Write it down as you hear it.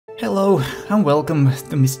Hello and welcome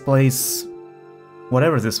to Misplace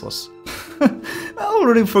whatever this was. I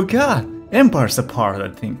already forgot. Empire's Apart, I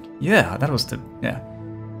think. Yeah, that was the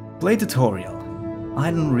play tutorial.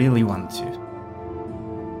 I don't really want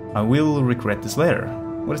to. I will regret this later.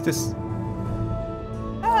 What is this?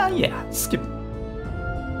 Yeah, skip.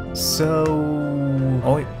 So,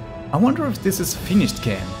 I wonder if this is a finished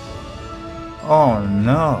game. Oh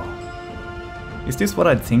no. Is this what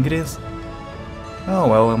I think it is? Oh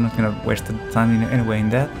well, I'm not gonna waste the time anyway in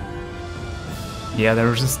that. Yeah,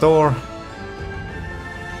 there's a store.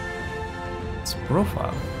 It's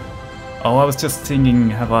profile. Oh, I was just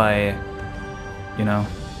thinking, have I... You know...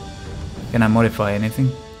 Can I modify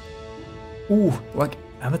anything? Ooh, like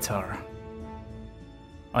avatar.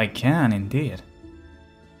 I can indeed.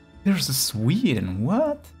 There's a Sweden,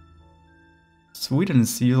 what? Sweden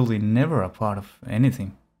is usually never a part of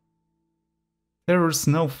anything. There's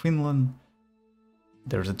no Finland.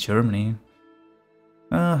 There's a Germany.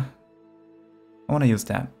 I wanna use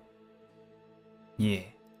that. Yeah.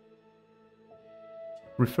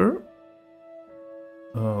 Refer?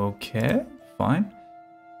 Okay, fine.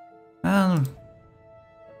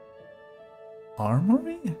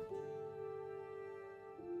 Armory?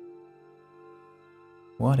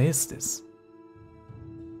 What is this?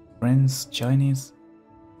 French, Chinese?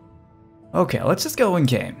 Okay, let's just go in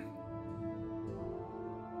game.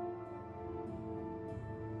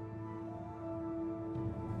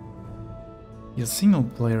 You're single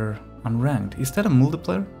player unranked. Is that a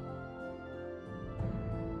multiplayer?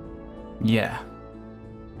 Yeah.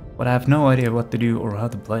 But I have no idea what to do or how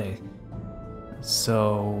to play.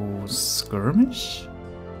 So... skirmish?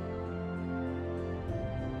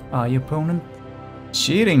 Are your opponent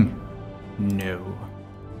cheating? No.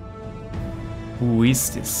 Who is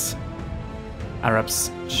this? Arabs?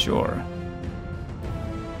 Sure.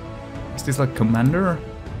 Is this like commander?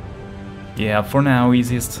 Yeah, for now,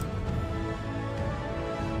 easiest.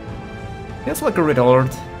 It's like a red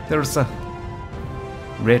alert. There's a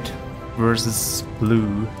red versus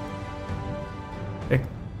blue.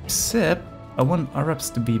 Except I want Arabs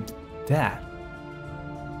to be that.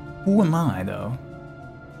 Who am I though?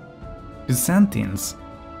 Byzantines.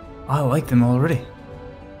 I like them already.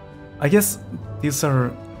 I guess these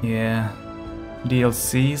are, yeah,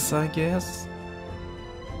 DLCs, I guess.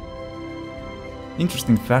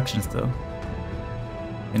 Interesting factions though.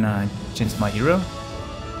 Can I change my hero?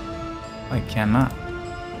 I cannot.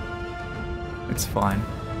 It's fine.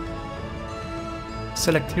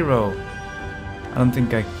 Select hero. I don't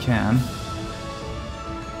think I can.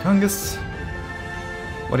 Congus?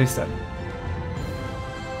 What is that?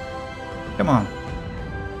 Come on.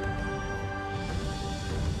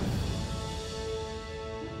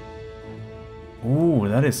 Ooh,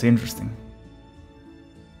 that is interesting.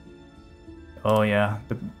 Oh yeah,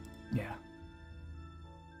 yeah.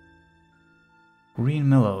 Green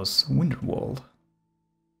Meadows, Winterwald.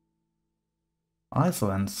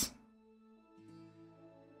 Icelands.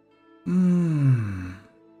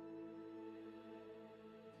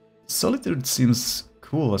 Solitude seems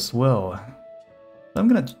cool as well. I'm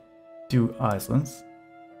gonna do Icelands.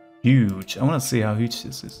 Huge. I wanna see how huge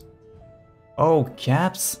this is. Oh,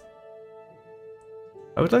 caps?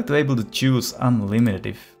 I would like to be able to choose unlimited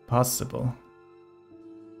if possible.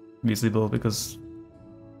 Visible because...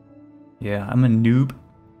 yeah, I'm a noob.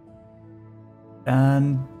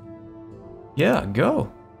 And... yeah,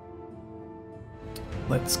 go.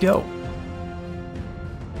 Let's go.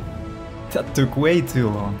 That took way too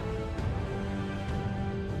long.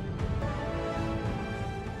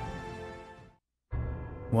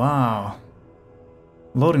 Wow.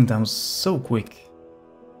 Loading time was so quick.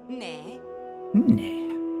 Nah.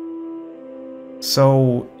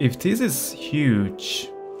 So, if this is huge...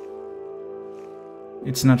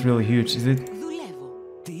 it's not really huge, is it?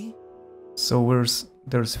 So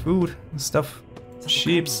there's food and stuff,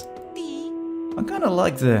 sheeps. I kinda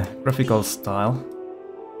like the graphical style.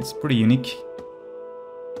 It's pretty unique.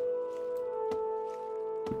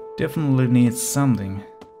 Definitely needs something.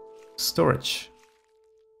 Storage.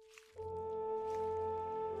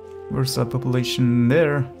 Where's our population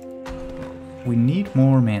there? We need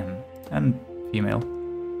more men and female.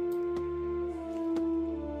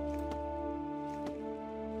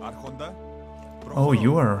 Oh,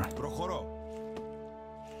 you are.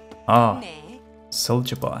 Ah,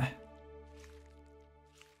 soldier boy.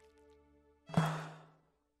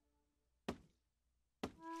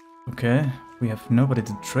 Okay, we have nobody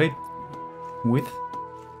to trade with.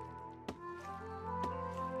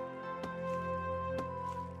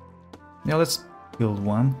 Yeah, let's build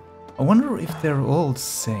one. I wonder if they're all the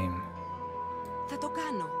same.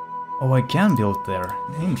 Oh, I can build there.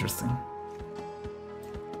 Interesting.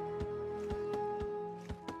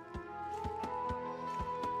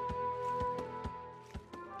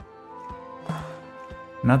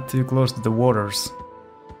 Not too close to the waters.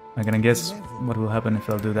 I can guess what will happen if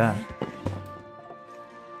I'll do that.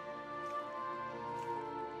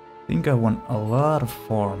 I think I want a lot of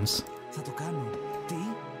farms.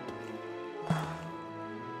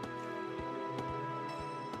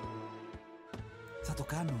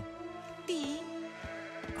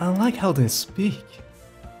 I like how they speak.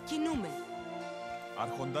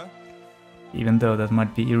 Even though that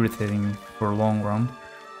might be irritating for long run.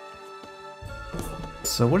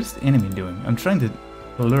 So what is the enemy doing? I'm trying to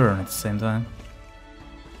learn at the same time.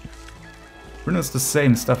 Pretty much the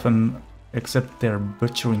same stuff, and except they're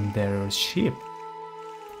butchering their sheep.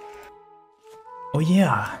 Oh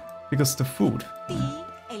yeah, because the food.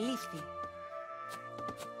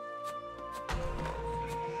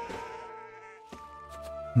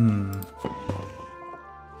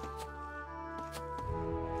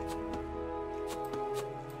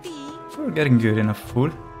 We're getting good enough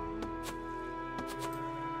food.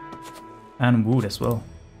 And wood as well.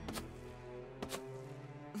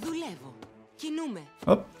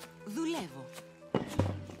 Oh.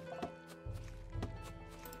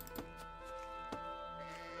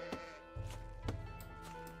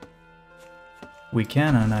 We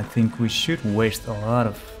can, and I think we should waste a lot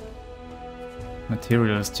of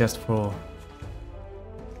materials just for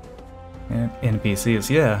NPCs.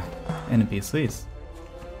 Yeah, NPCs.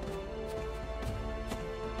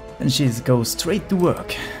 And she goes straight to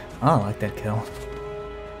work. I like that kill.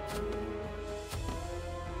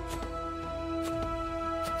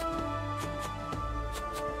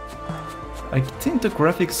 I think the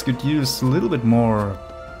graphics could use a little bit more,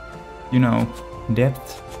 you know,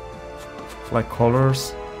 depth, like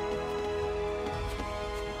colors.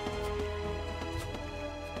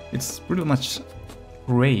 It's pretty much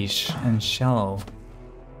grayish and shallow,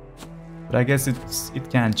 but I guess it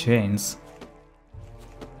can change.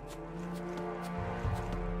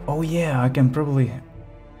 Oh yeah, I can probably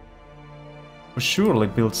surely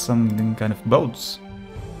build some kind of boats.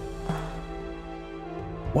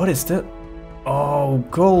 What is that? Oh,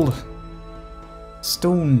 gold!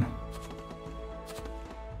 Stone!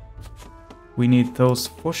 We need those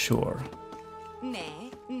for sure.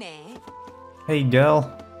 Hey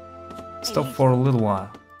gal, stop for a little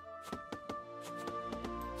while.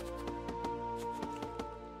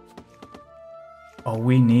 Oh,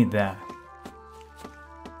 we need that.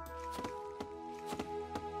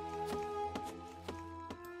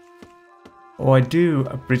 Oh, I do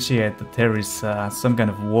appreciate that there is some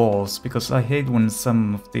kind of walls, because I hate when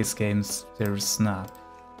some of these games there's not.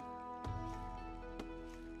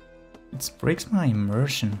 It breaks my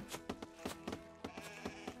immersion.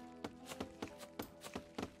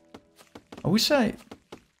 I wish I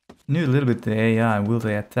knew a little bit the AI. Will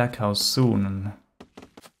they attack how soon? And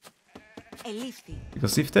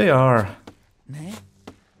because if they are...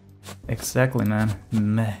 Exactly, man.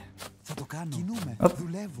 Meh. Oh.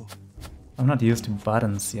 I'm not used to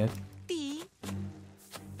buttons yet.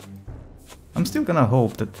 I'm still gonna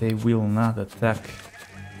hope that they will not attack.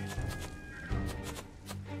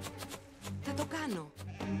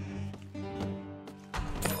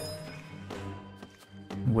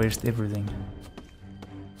 Waste everything.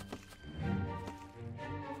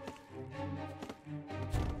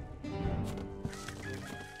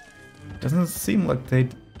 Doesn't seem like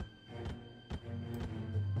they'd...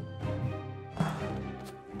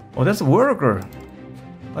 Oh, that's a worker!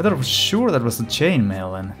 I thought for sure that was a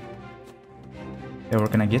chainmail and they were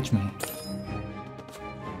gonna get me.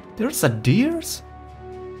 There's a deers?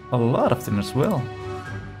 A lot of them as well.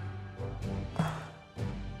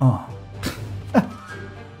 Oh.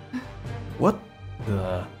 What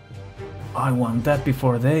the... I want that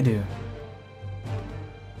before they do.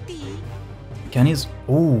 Can you...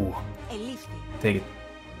 Ooh. Take it.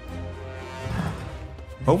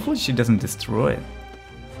 Hopefully she doesn't destroy it.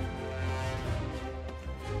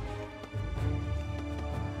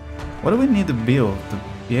 What do we need to build to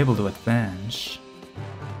be able to advance?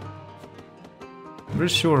 I'm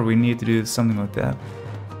pretty sure we need to do something like that.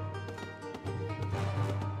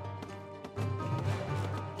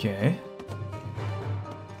 Okay.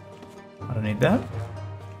 I don't need that.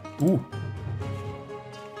 Ooh.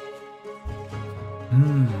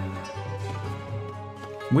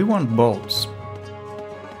 We want bolts.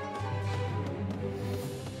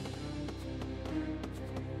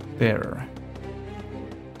 There.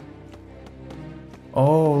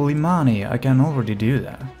 Oh, Limani, I can already do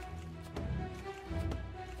that.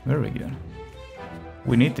 Very good.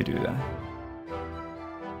 We need to do that.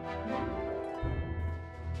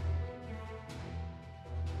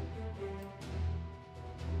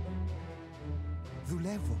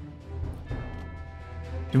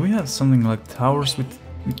 Do we have something like towers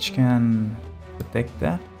which can protect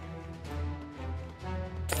that?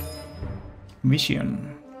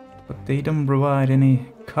 Vision. But they don't provide any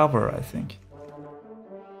cover, I think.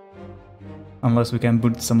 Unless we can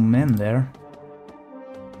put some men there.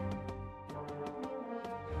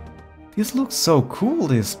 This looks so cool,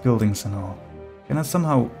 these buildings and all. Can I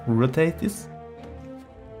somehow rotate this?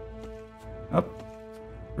 Up.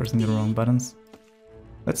 Pressing the wrong buttons.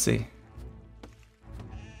 Let's see.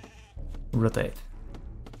 Rotate.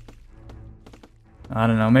 I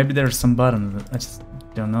don't know, maybe there's some button. I just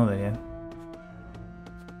don't know that yet.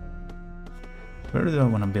 Where do I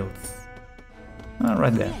want to build? Ah,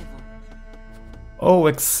 right there. Oh,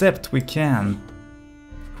 except we can't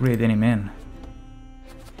create any men.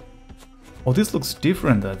 Oh, this looks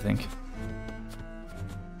different, I think.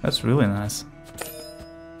 That's really nice.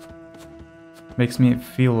 Makes me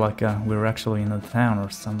feel like we're actually in a town or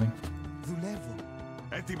something.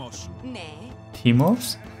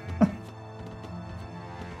 Timos?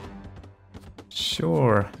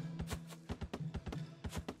 Sure.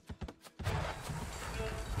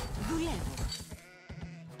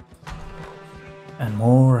 And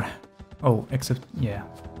more. Oh, except, yeah.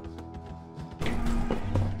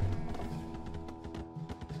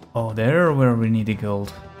 Oh, there where we need the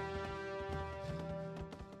gold.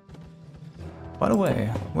 By the way,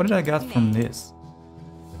 what did I got from this?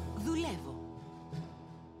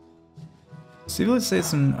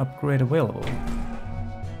 Civilization upgrade available.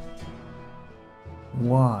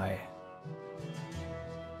 Why?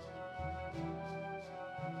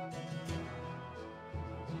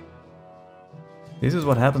 This is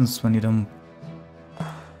what happens when you don't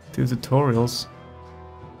do tutorials.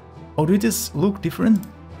 Oh, do these look different?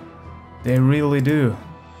 They really do.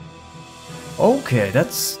 Okay,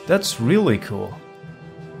 that's really cool.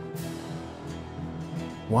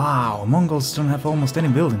 Wow, Mongols don't have almost any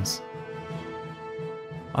buildings.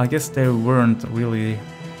 I guess they weren't really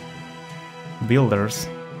builders.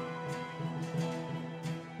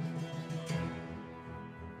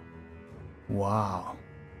 Wow.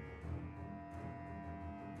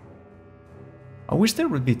 I wish there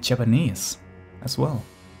would be Japanese as well.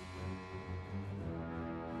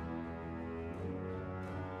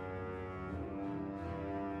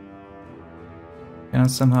 Can I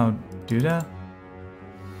somehow do that?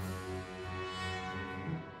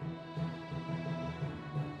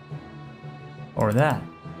 Or that?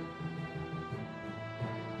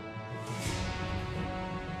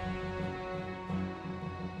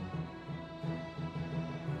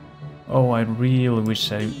 Oh, I really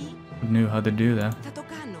wish I knew how to do that.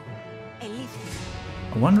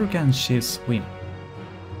 I wonder, can she swim?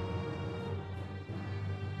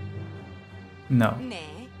 No.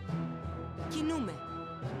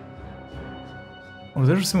 Oh,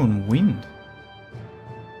 there's even wind.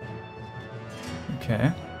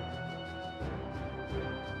 Okay.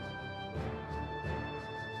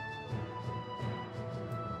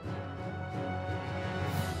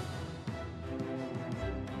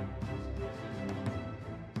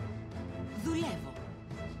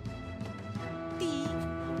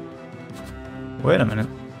 Wait a minute.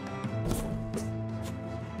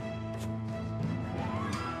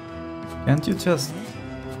 Can't you just...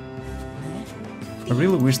 I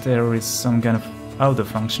really wish there is some kind of auto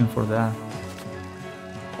function for that.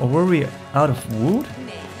 Or were we out of wood?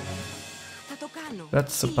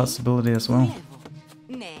 That's a possibility as well.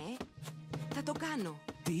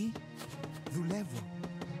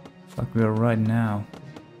 Like we are right now.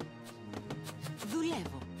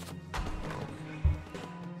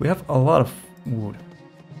 We have a lot of wood.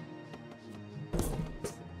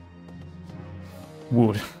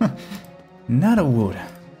 Wood. Not a wood.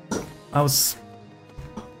 I was...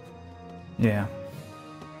 Yeah.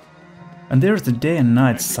 And there's the day and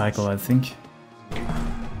night cycle, I think.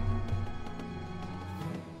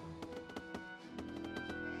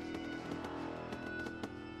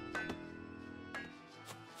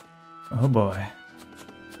 Oh boy.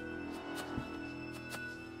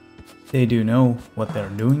 They do know what they're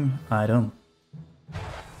doing, I don't.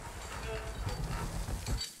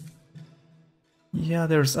 Yeah,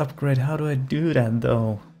 there's upgrade. How do I do that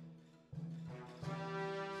though?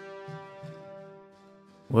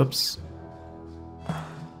 Whoops.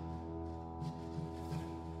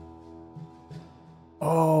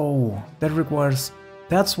 Oh, that requires...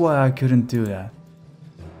 That's why I couldn't do that.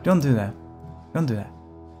 Don't do that. Don't do that.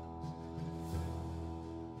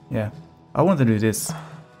 Yeah, I want to do this.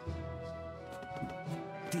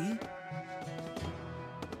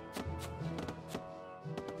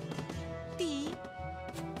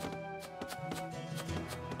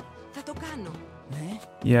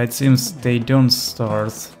 Yeah, it seems they don't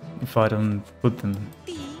start if I don't put them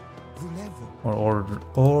or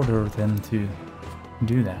order them to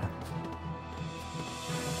do that.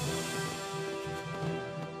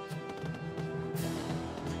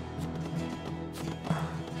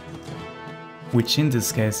 Which in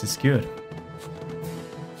this case is good.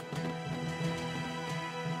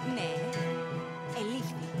 Ναι,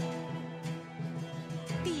 ελήφθη.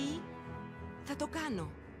 Τι, θα το κάνω.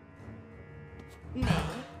 Ναι,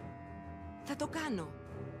 θα το κάνω.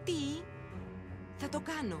 Τι, θα το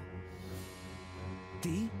κάνω.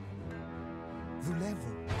 Τι,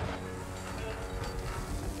 δουλεύω.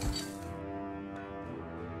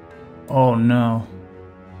 Oh no,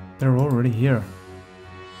 they're already here.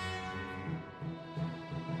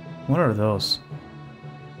 What are those?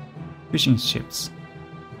 Fishing ships.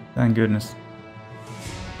 Thank goodness.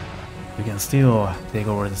 We can still take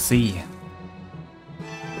over the sea.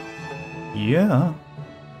 Yeah.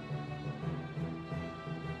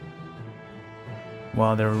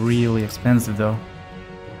 Wow, they're really expensive though.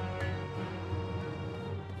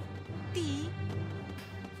 Τι,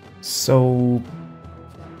 So...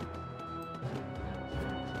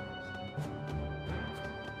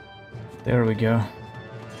 There we go.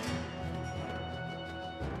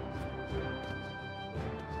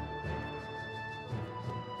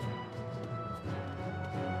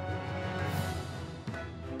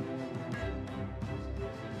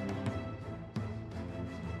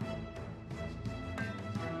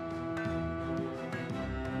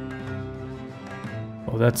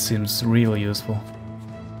 Oh, that seems really useful.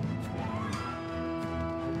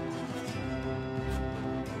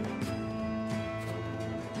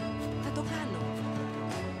 θα το κάνω.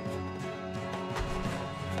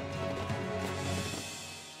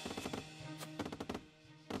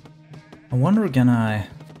 I wonder, can I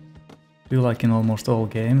do like in almost all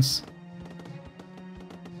games?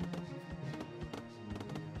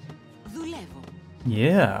 Δουλεύω.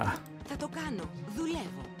 Yeah. Θα το κάνω.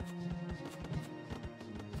 Δουλεύω.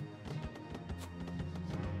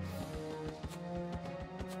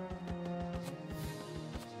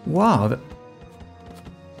 Wow,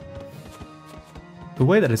 the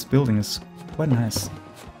way that it's building is quite nice.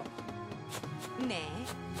 Ναι,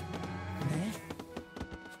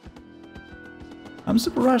 I'm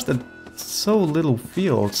surprised that so little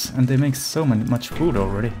fields and they make so much food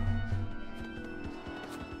already.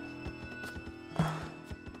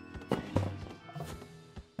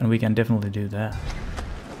 And we can definitely do that.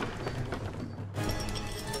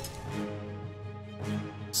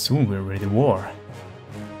 Soon we're ready to war.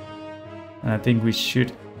 And I think we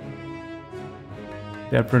should.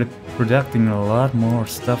 They're producing a lot more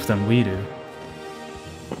stuff than we do.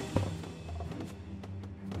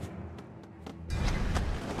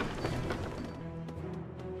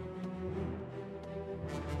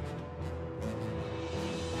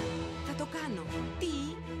 θα το κάνω. Τι,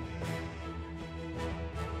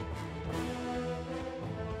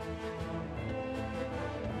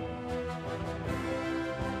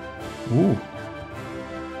 Ooh.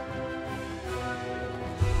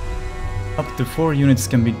 Up to 4 units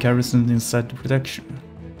can be garrisoned inside the protection.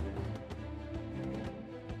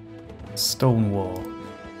 Stone wall.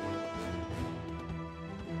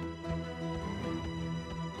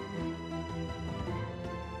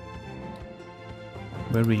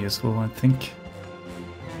 Very useful, I think.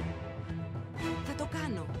 θα το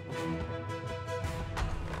κάνω.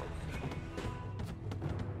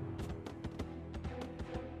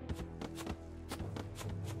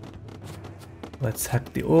 Let's hack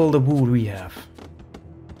all the wood we have.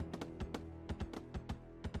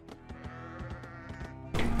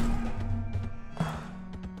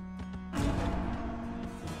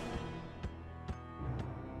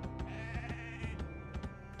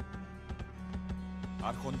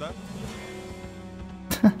 Άρχοντα.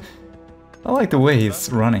 I like the way he's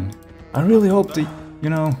running. I really hope the, you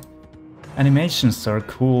know, animations are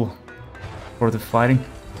cool for the fighting.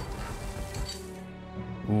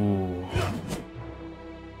 Ooh.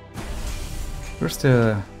 First,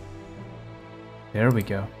 there we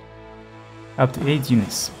go. Up to 8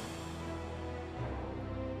 units.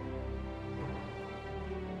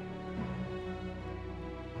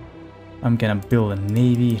 I'm gonna build a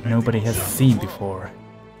navy nobody has seen before.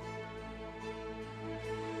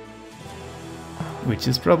 Which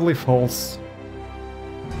is probably false.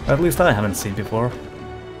 At least I haven't seen before.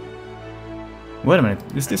 Wait a minute,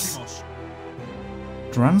 is this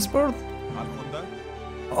transport? Άρχοντα.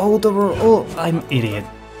 Oh, they were. Oh, I'm an idiot.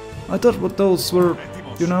 I thought what those were,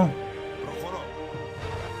 you know, Προχωρώ.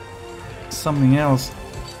 something else.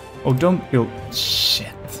 Oh, don't build.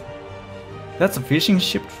 Shit. That's a fishing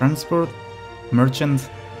ship transport? Merchant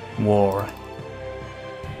War.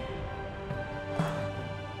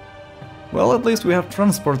 Well, at least we have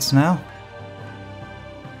transports now.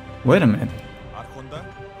 Wait a minute. Άρχοντα.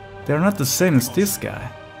 They're not the same as this guy.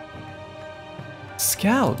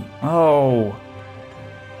 Scout? Oh.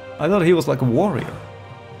 I thought he was like a warrior.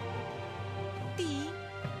 Τι?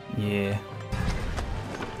 Yeah.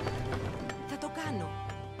 Θα το κάνω.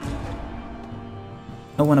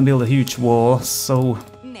 I want to build a huge wall, so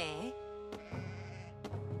Ναι.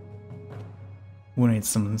 we need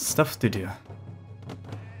some stuff to do.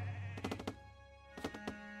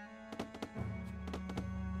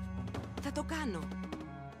 Θα το κάνω.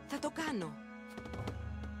 Θα το κάνω.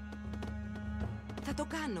 Θα το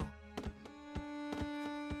κάνω.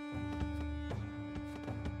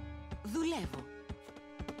 Δουλεύω.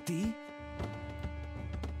 Τι?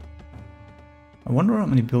 I wonder how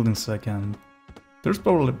many buildings I can... There's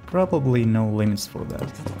probably no limits for that.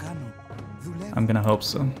 Θα το κάνω. Δουλεύω. I'm gonna hope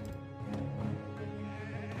so.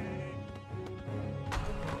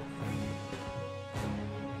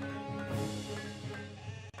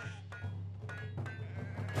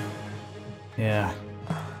 Yeah.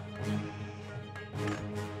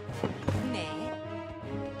 Ναι.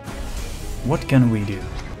 What can we do?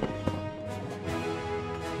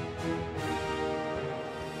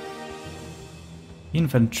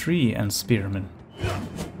 Infantry and spearmen.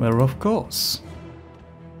 Well, of course.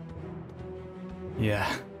 Yeah.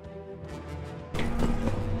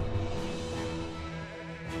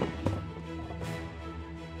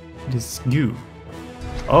 This goo.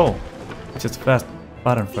 Oh, just a fast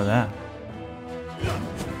button for that.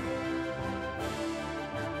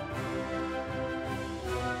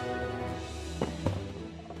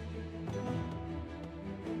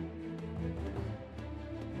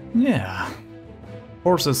 Yeah.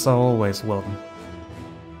 Horses are always welcome.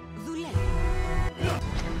 Δουλεύω.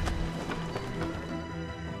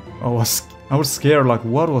 I was scared, like,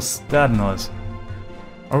 what was that noise?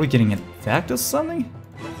 Are we getting attacked or something?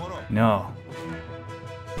 Προχωρώ. No.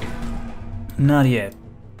 Not yet.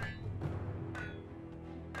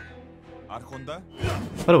 Άρχοντα.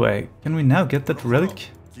 By the way, can we now get that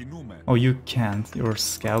relic? Κινούμε. Oh, you can't. You're a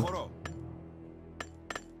scout. Προχωρώ.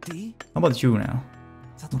 Τι? How about you now?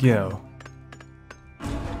 Θα το Go. κάνω.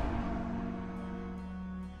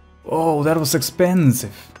 Oh, that was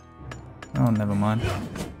expensive. Oh, never mind.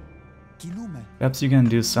 Κινούμε. Perhaps you can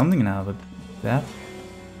do something now with that.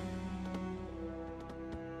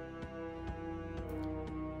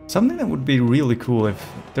 Something that would be really cool if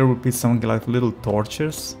there would be something like little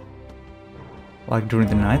torches, like during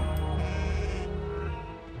the night.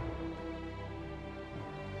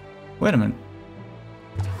 Wait a minute.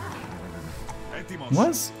 Έτοιμος.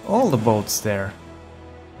 Why's all the boats there?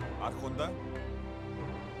 Άρχοντα.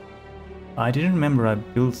 I didn't remember I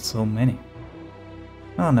built so many.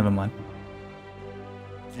 Oh, never mind.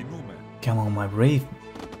 Κινούμε. Come on, my wraith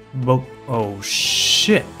boat. Oh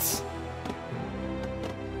shit.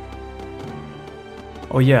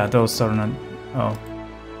 Oh yeah, those are not... Oh.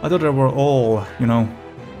 I thought they were all, you know,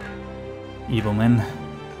 evil men.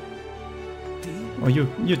 Τι? Oh,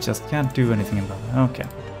 you just can't do anything about it. Okay.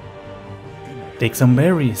 Take some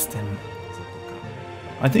berries then. Θα το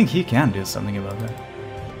κάνω. I think he can do something about that.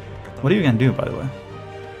 What are you gonna do, by the way?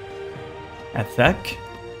 Attack?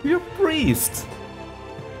 You're a priest!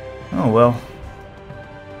 Oh well.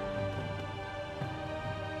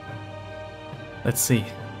 Let's see.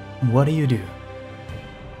 What do you do?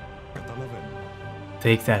 Καταλαβαίνω.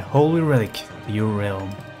 Take that holy relic to your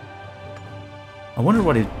realm. I wonder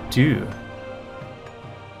what it do.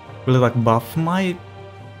 Will it like buff my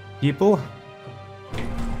people?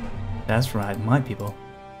 That's right, my people.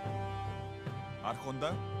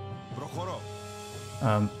 Άρχοντα. Προχωρώ.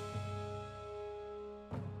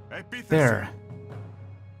 Επίθεση. There.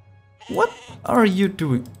 What are you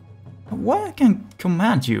doing? Why I can't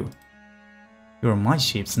command you? You're my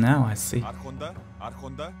ships now, I see. Άρχοντα.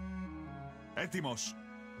 Άρχοντα. Έτοιμος.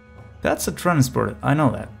 That's a transport, I know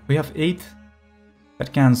that. We have 8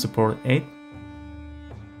 that can support 8.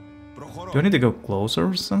 Προχωρώ. Do I need to go closer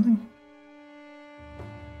or something?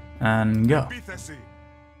 And go. Επίθεση.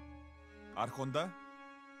 Άρχοντα.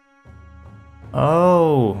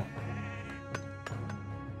 Oh.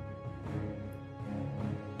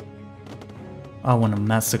 I want a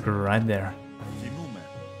massacre right there. Κινούμε.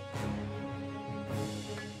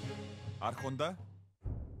 Άρχοντα.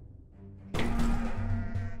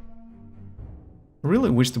 I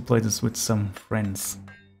really wish to play this with some friends.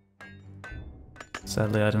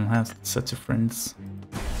 Sadly, I don't have such a friends.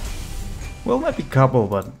 Well, maybe couple,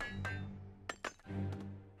 but...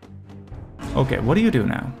 Okay, what do you do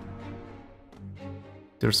now?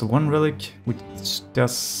 There's one relic which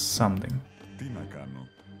does something. Τι να κάνω.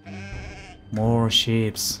 More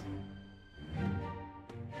ships.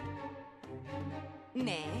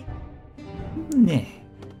 Ναι. Ναι.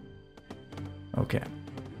 Okay.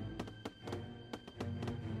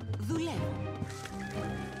 Δουλεύω.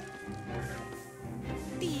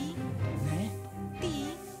 Τι. Ναι. Τι.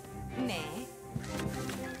 Ναι.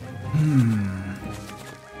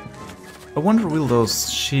 I wonder will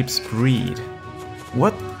those ships breed?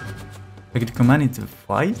 What? I get commanded to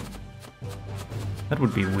fight? That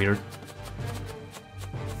would be weird.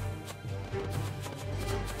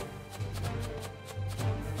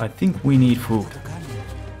 I think we need food. Το κάνω.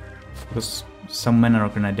 Because some men are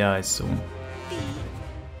gonna die soon. Τι.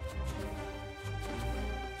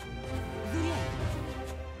 Δουλεύω.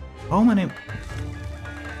 How many?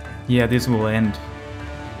 Yeah, this will end.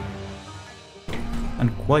 And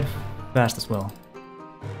quite fast as well.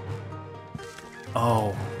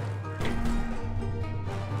 Oh.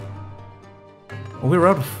 Oh, we're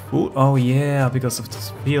out of food? Oh yeah, because of these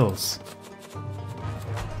fields.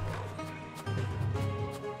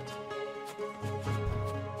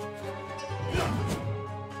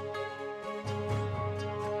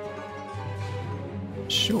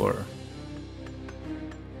 Sure.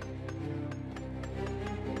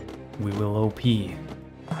 We will OP.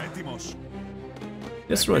 Έτοιμος.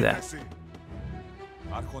 Destroy that. Επίθεση.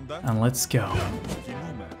 Άρχοντα. And let's go.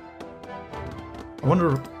 Κινούμε. I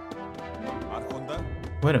wonder... Άρχοντα.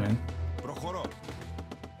 Wait a minute. Προχωρώ.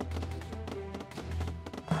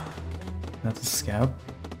 That's a scout.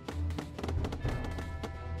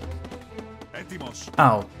 Έτοιμος.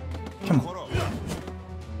 Ow. Come on. Προχωρώ.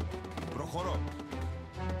 Προχωρώ.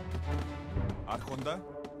 Άρχοντα.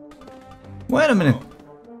 Wait a minute.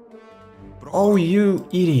 Προχωρώ. Oh, you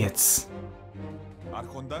idiots.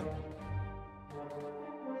 Άρχοντα.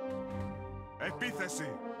 Επίθεση.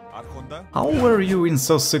 Άρχοντα. How were you in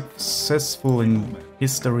so successful in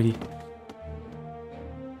history?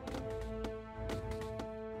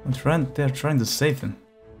 They're trying to save them.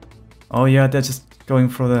 Oh yeah, they're just going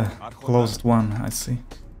for the closest one, I see.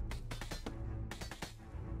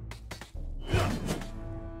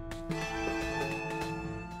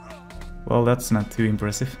 Well, that's not too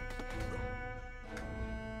impressive.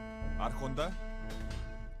 Άρχοντα.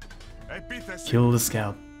 Επίθεση. Kill the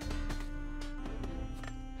scout.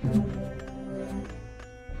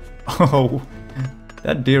 Oh,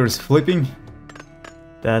 that deer is flipping.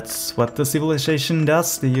 That's what the civilization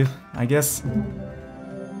does to you, I guess.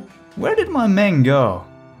 Where did my men go?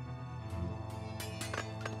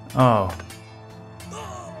 Oh.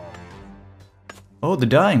 Oh, the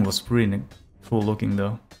dying was pretty cool looking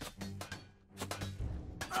though.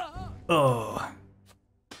 Oh.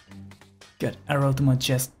 Got arrow to my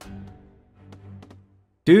chest.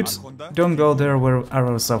 Dudes, don't go there where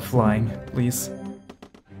arrows are flying, please.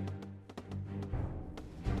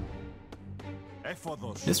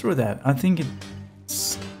 Έφοδος. Destroy that. I think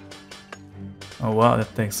it's... Oh wow,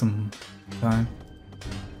 that takes some time.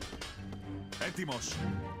 Έτοιμος.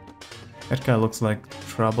 That guy looks like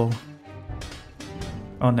trouble.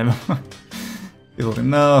 Oh, never mind.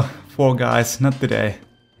 No, 4 guys, not today.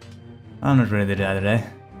 I'm not ready to die today.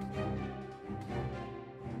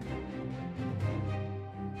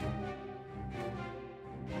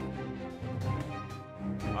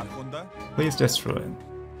 Άρχοντα. Please destroy it.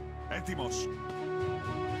 Έτοιμος.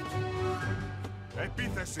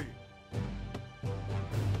 Επίθεση.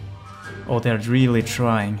 Oh, they're really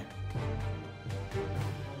trying.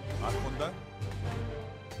 Άρχοντα.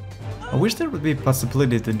 I wish there would be a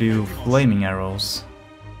possibility to do flaming arrows.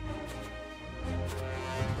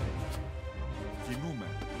 Κινούμε.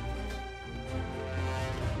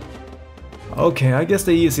 Okay, I guess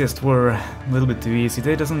the easiest were a little bit too easy.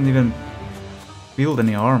 They doesn't even build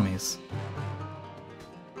any armies.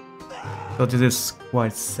 But it is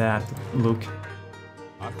quite sad to look.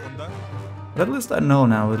 Άρχοντα. But at least I know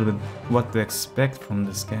now a little bit what to expect from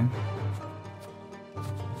this game.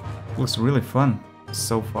 Looks really fun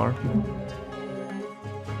so far.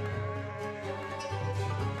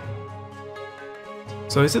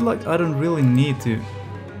 So is it like I don't really need to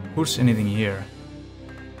push anything here?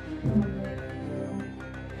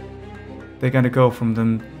 They gotta go from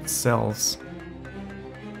themselves.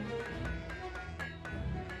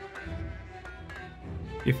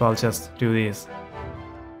 If I'll just do this.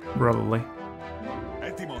 Probably.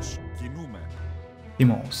 Έτοιμος. Κινούμε.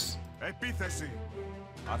 Timos. Επίθεση.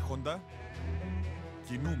 Άρχοντα.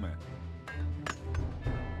 Κινούμε.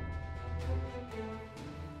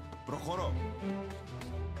 Προχωρώ.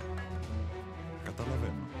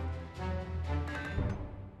 Καταλαβαίνω.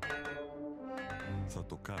 Θα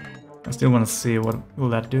το κάνω. I still want to see what will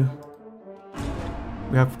that do.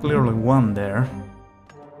 We have clearly one there.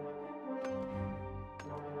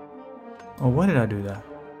 Oh, why did I do that?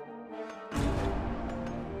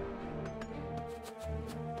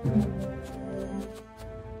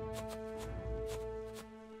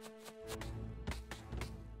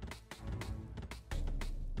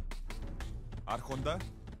 Άρχοντα.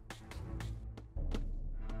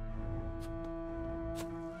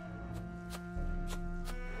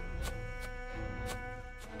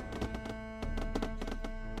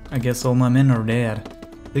 I guess all my men are dead.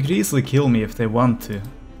 They could easily kill me if they want to.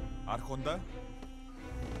 Άρχοντα.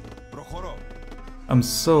 Προχωρώ. I'm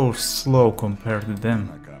so slow compared to them.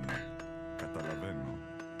 Να κάνω. Καταλαβαίνω.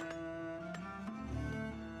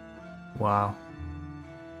 Wow.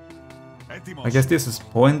 Έτοιμος. I guess this is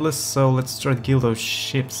pointless, so let's try to kill those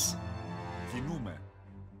ships. Κινούμε.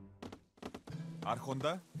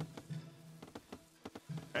 Άρχοντα.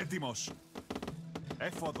 Έτοιμος.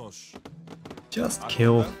 Έφοδος. Just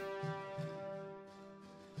kill.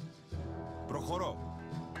 Προχωρώ.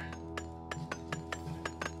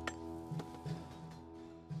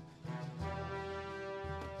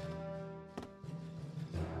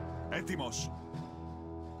 Έτοιμος.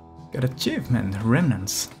 Got achievement,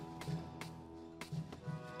 remnants.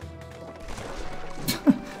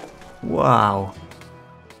 Wow.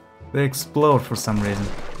 They explode for some reason.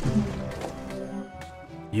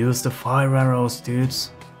 Use the fire arrows, dudes.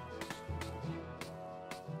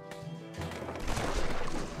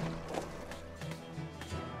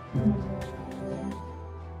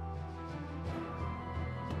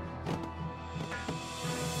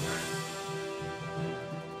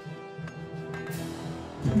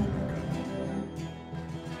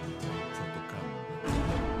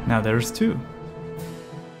 Now there's two.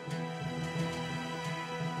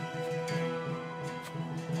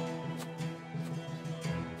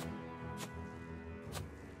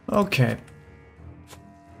 Okay.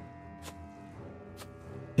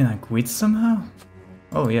 Can I quit somehow?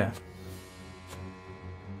 Oh yeah.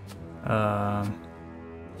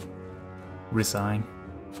 Resign.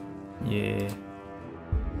 Yeah.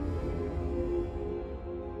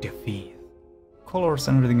 Defeat. Colors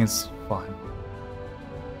and everything is fine.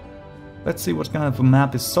 Let's see what kind of a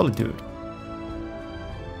map is Solitude.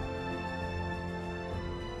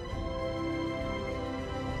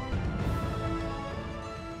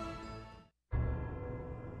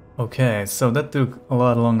 Okay, so that took a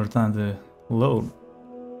lot longer time to load.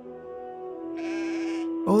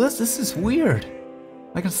 Oh, this is weird.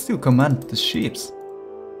 I can still command the ships.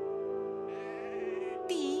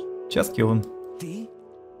 Τι? Just kill them. Τι?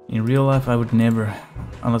 In real life, I would never,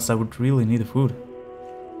 unless I would really need the food.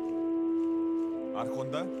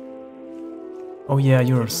 Άρχοντα. Oh yeah,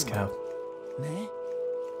 you're a scout. Ναι.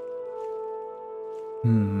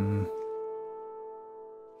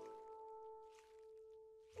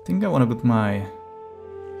 I think I want to put my...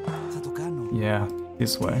 Θα το κάνω. Yeah,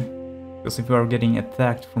 this way. Because if we are getting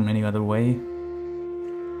attacked from any other way,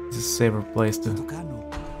 this is a safer place Θα το to κάνω.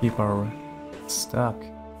 keep our stock.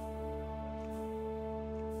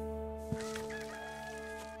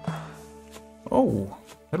 Oh,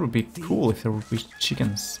 that would be cool if there would be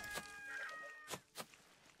chickens.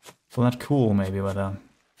 Well, not cool maybe, but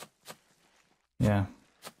yeah.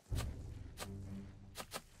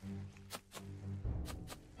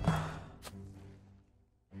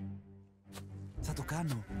 Θα το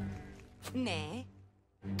κάνω. Ναι.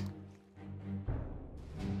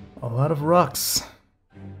 A lot of rocks.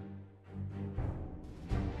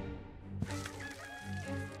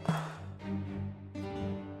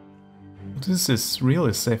 This is really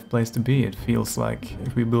a safe place to be, it feels like,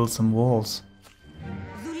 if we build some walls.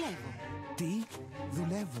 Δουλεύω. Τι?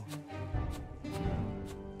 Δουλεύω.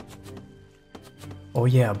 Oh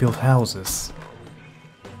yeah, build houses.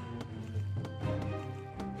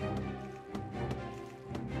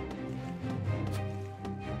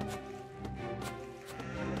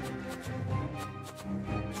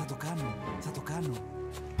 Θα το κάνω. Θα το κάνω.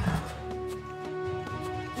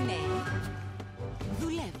 Ναι.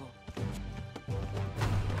 Δουλεύω.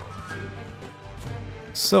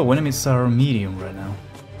 So, enemies are medium right now.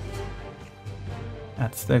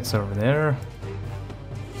 Aztecs are over there.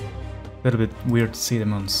 A little bit weird to see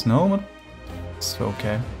them on snow, but it's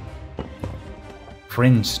okay.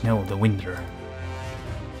 French know the winter.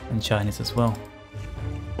 And Chinese as well.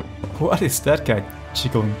 What is that guy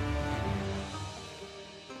jiggling?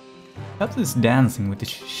 Perhaps he's dancing with the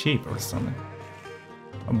sheep or something.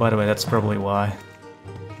 Oh, by the way, that's probably why.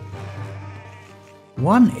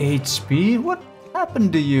 1 HP? What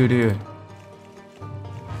happened to you, dude?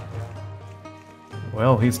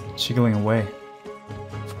 Well, he's jiggling away.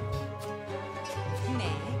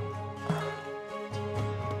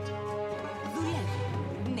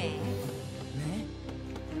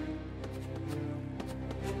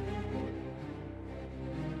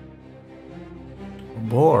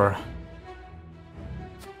 Boar.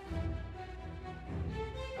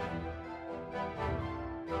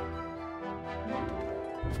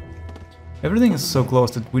 Everything is so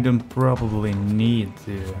close that we don't probably need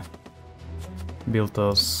to build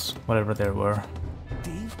those, whatever there were.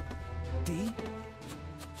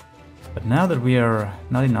 But now that we are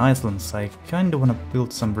not in islands, I kinda wanna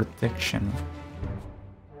build some protection.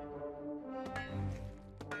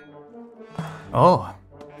 Oh!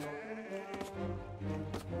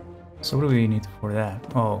 So what do we need for that?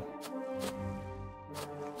 Oh.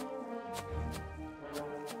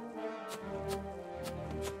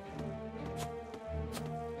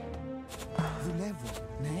 Δουλεύω,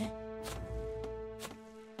 ναι.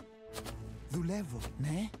 Δουλεύω,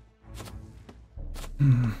 ναι.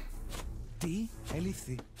 Τι,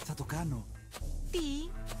 ελήφθη, θα το κάνω. Τι?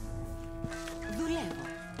 Δουλεύω.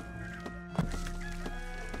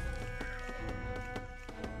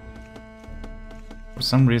 For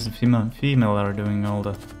some reason female are doing all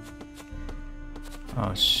the...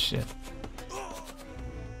 Oh shit.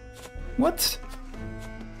 What?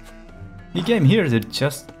 He came here to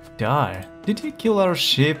just die. Did he kill our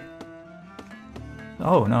ship?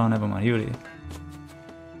 Oh no, never mind, you did.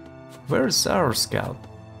 Where's our scout?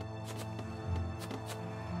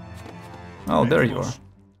 Oh, there you are.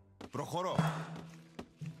 Προχωρώ.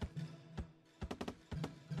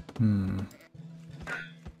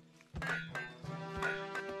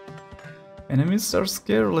 Enemies are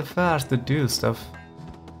scarily fast to do stuff.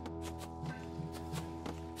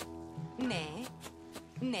 Ναι.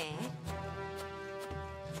 Ναι.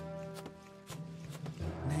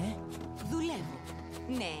 Ναι, Δουλεύω.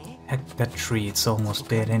 Ναι. Heck, that tree, it's almost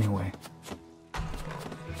dead anyway.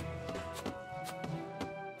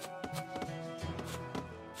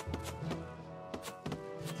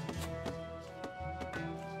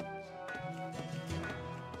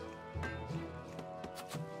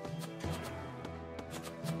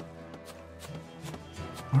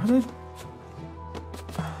 Are they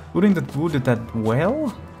putting that wood at that well?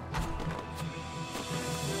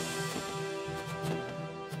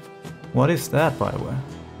 What is that, by the way?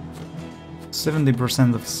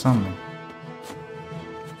 70% of something.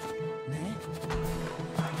 ναι.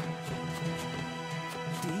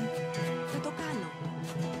 Τι, Θα το κάνω.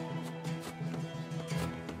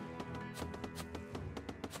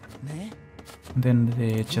 ναι. Then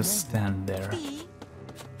they just stand there. Τι?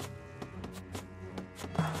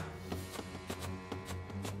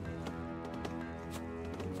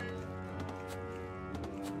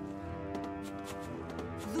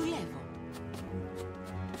 Δουλεύω.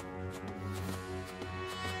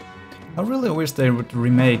 I really wish they would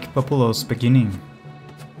remake Populo's beginning.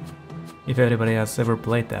 If anybody has ever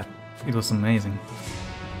played that, it was amazing.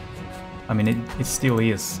 I mean, it still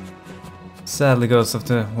is. Sadly, because of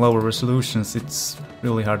the lower resolutions, it's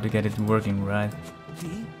really hard to get it working right. Τι,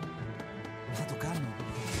 θα το κάνω.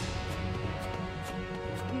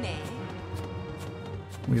 Ναι.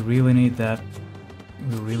 We really need that.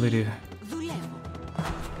 We really do. Δουλεύω.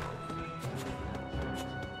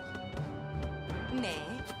 Ναι.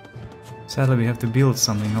 Sadly, we have to build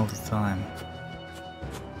something all the time.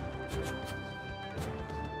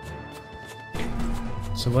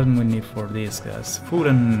 So what do we need for these guys? Food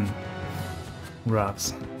and rocks.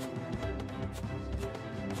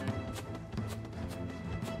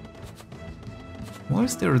 Why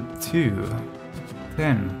is there 2?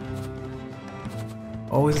 10.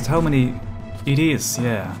 Oh, is it how many? It is,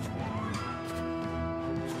 yeah.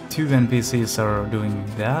 2 NPCs are doing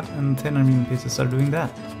that, and 10 NPCs are doing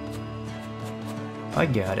that. I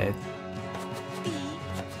got it. Τι?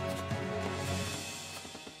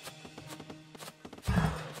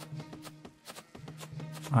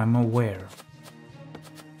 I'm aware.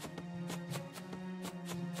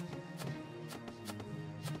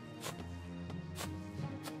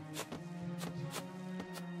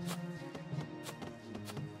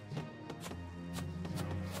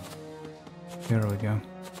 Here we go.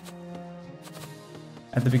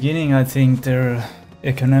 At the beginning, I think their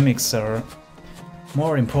economics are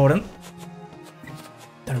more important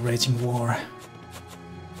than waging war.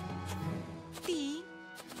 Τι?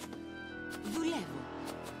 Δουλεύω.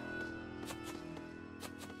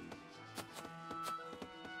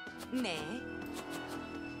 Ναι.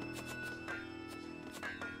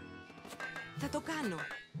 Θα το κάνω.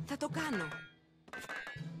 Θα το κάνω.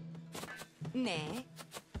 Ναι.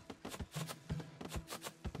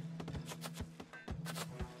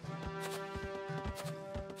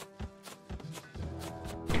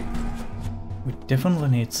 We definitely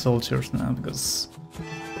need soldiers now, because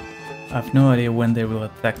I have no idea when they will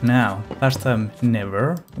attack now. Last time, never,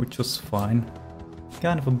 which was fine.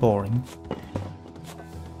 Kind of boring.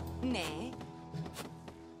 Ναι.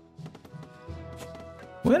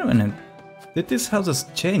 Wait a minute. Did this house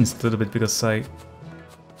just change a little bit because I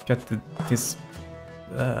got this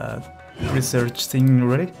research thing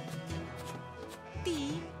ready? Τι.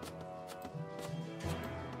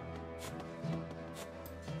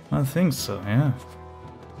 I think so, yeah.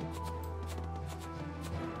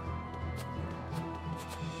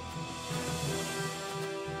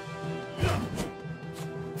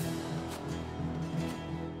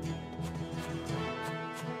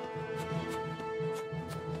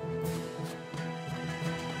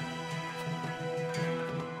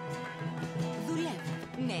 Δουλεύω.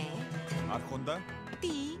 Ναι. Άρχοντα. Τι.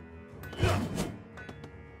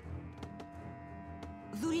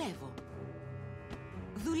 Δουλεύω.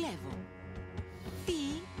 Δουλεύω. Τι.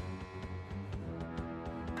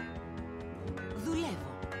 Δουλεύω.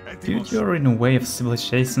 Dude, Έτοιμος. you're in a way of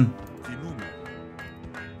civilization. Κινούμε.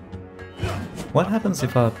 What happens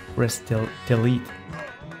if I press delete?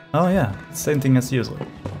 Oh yeah, same thing as usual.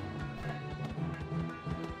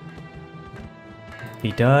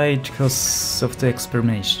 He died because of the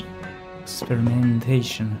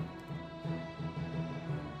experimentation.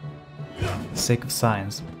 Sake of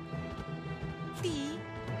science. Τι.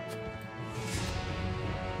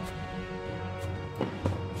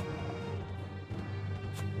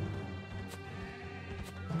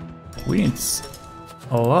 We need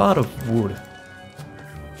a lot of wood.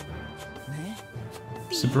 Ναι.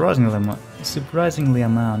 Surprisingly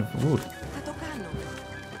amount of wood. Θα το κάνω.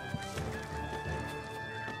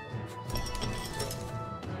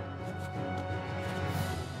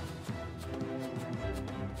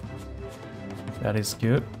 That is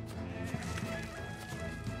good.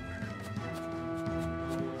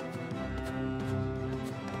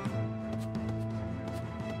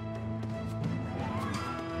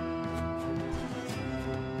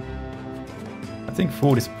 I think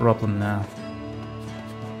food is a problem now.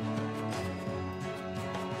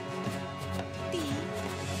 Τι.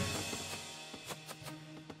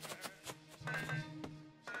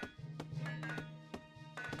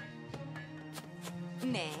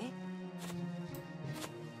 Ναι.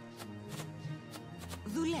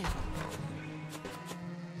 Δουλεύω.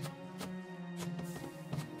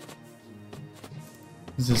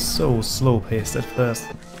 This is so slow paced at first.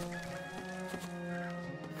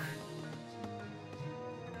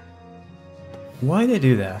 Why they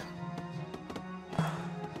do that?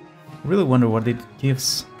 Really wonder what it gives.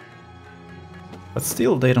 But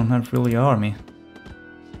still, they don't have really army.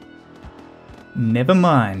 Never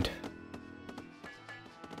mind.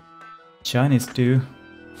 Chinese do.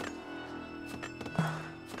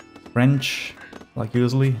 French, like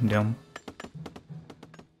usually, don't.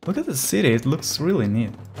 Look at the city, it looks really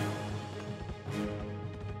neat.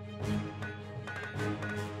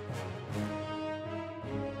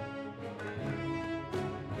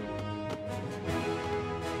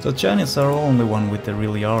 So Chinese are only one with the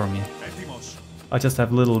really army. Έτοιμος. I just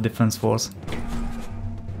have little defense force.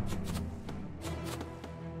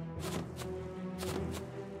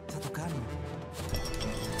 Θα το κάνω.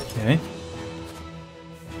 Okay.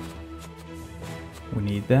 We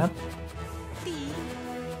need that. Τι.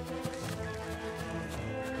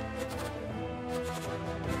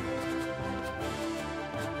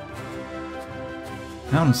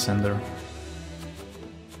 Hound sender.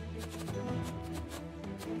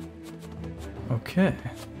 Okay.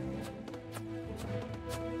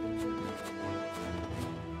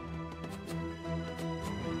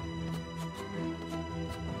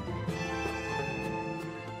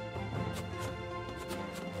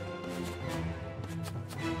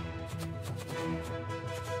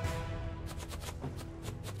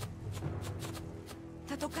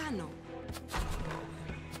 Θα το κάνω.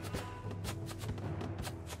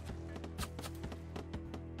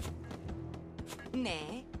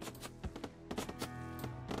 Ναι.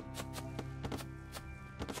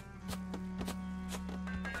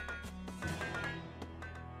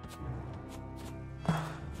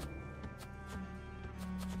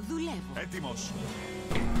 Δουλεύω. Έτοιμος.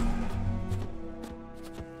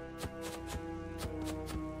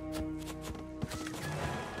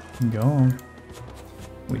 Go on.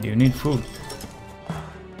 We do need food.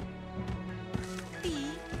 Τι.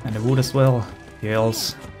 And the wood as well.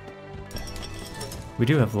 Yes. We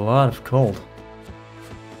do have a lot of coal.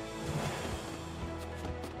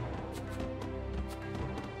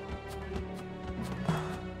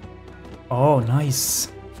 Oh, nice.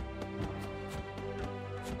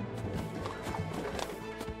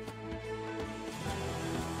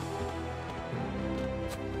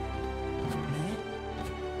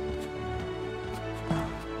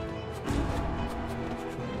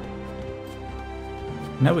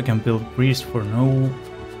 Ναι. Now we can build priest for no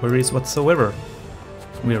worries whatsoever.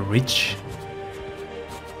 We're rich.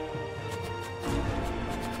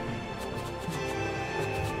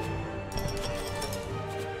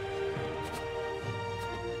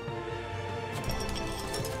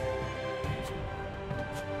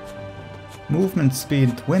 Movement speed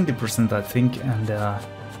 20% I think, and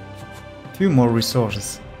few more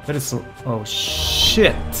resources. That is so... oh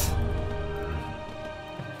shit!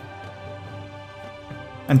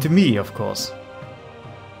 And to me, of course.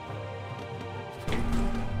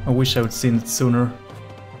 I wish I would seen it sooner.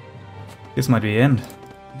 This might be the end.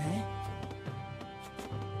 Ναι.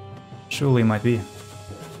 Surely it might be.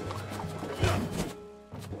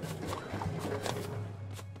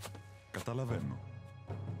 Καταλαβαίνω.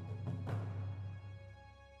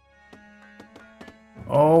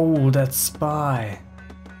 Oh, that spy!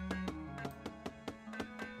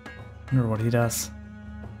 Wonder what he does.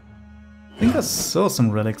 I think I saw some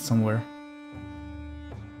relics somewhere.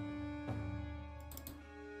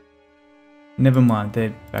 Never mind, they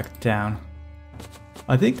backed down.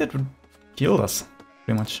 I think that would kill us,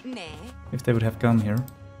 pretty much, Ναι. if they would have come here.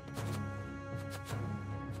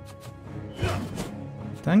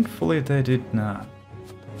 Thankfully they did not.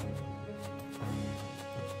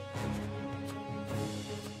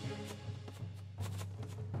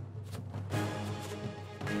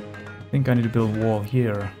 I think I need to build a wall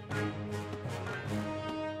here.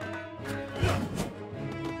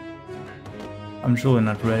 I'm surely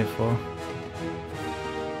not ready for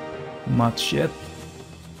much yet.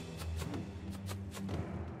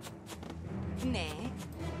 Ναι.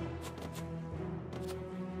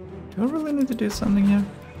 Do I really need to do something here?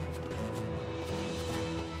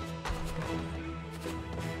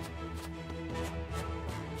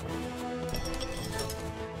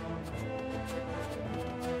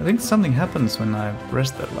 I think something happens when I press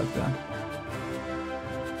that like that.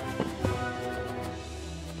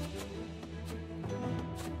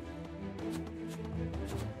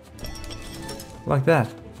 Like that.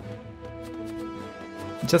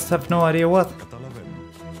 Just have no idea what. Καταλαβαίνω.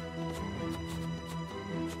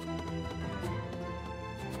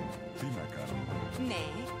 Τι να κάνω. Ναι.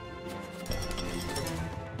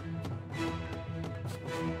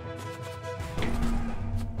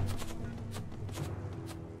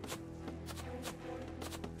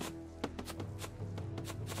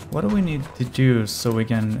 What do we need to do so we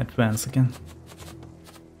can advance again?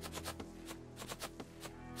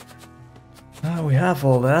 Ah, we have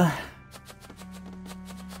all that.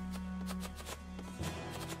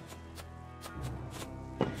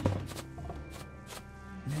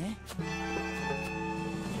 Ναι.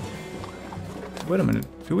 Wait a minute,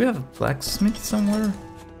 do we have a blacksmith somewhere?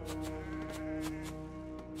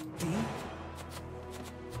 Τι.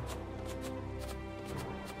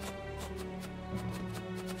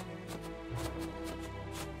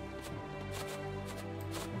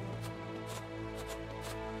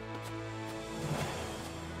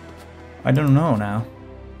 I don't know now.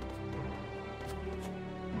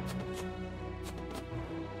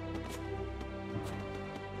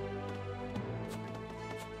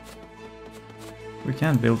 We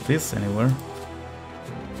can't build this anywhere.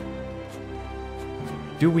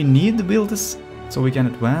 Do we need to build this so we can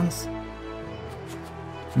advance?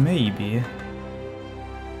 Maybe.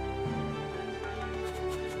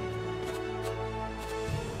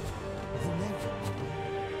 Δουλεύω.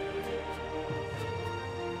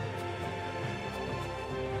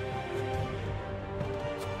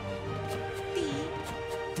 Τι.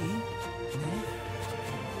 Τι. Ναι.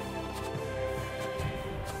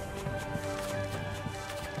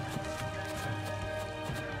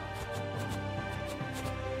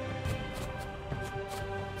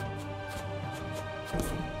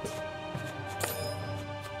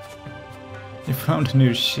 You found a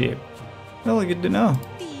new ship. Well, good to know.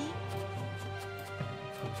 Τι.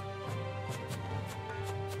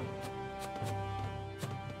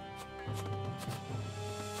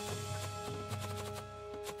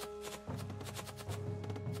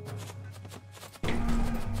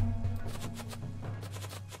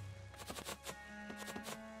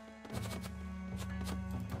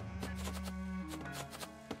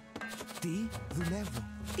 Τι. Δουλεύω.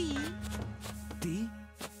 Τι. Τι.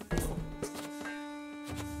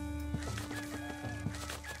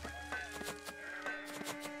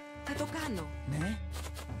 Θα το κάνω. Ναι.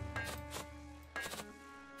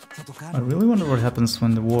 Θα το I κάνω. really wonder what happens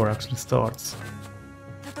when the war actually starts.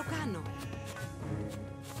 Θα το κάνω.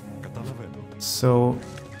 Καταλαβαίνω. So...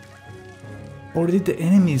 Or did the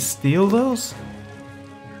enemies steal those?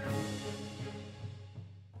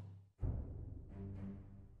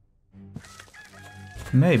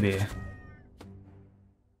 Maybe.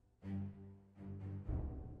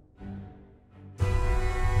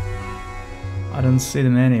 I don't see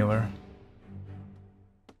them anywhere.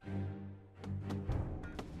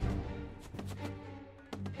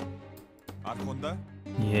 Άρχοντα.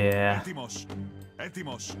 Yeah. Έτοιμος.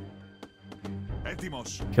 Έτοιμος.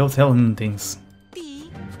 Έτοιμος. Go tell him things. Τι?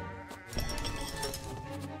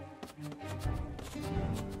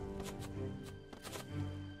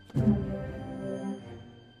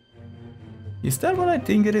 Is that what I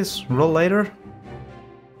think it is? Roll later?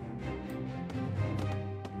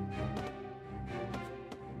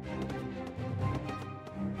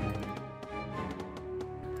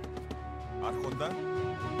 Άρχοντα.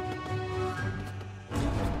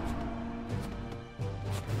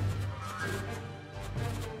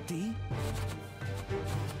 Τι?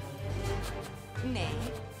 Ναι.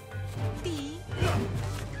 Τι?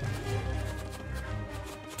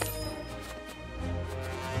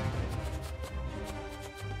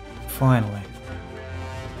 Finally.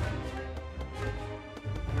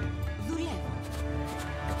 Δουλεύω.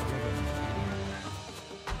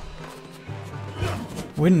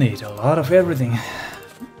 We need a lot of everything.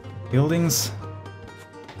 Buildings.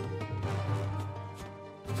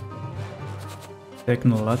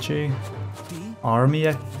 Technology. Τι? Army,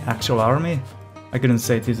 actual army. I couldn't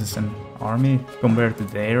say this is an army compared to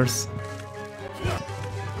theirs.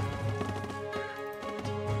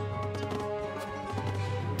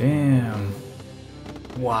 Damn.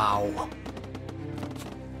 Wow.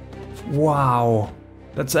 Wow.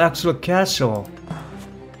 That's actual casual.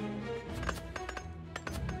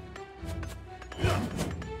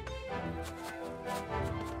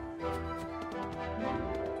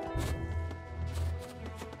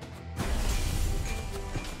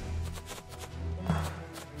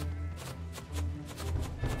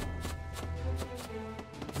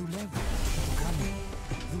 Δουλεύω. Θα το κάνω.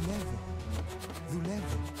 Δουλεύω.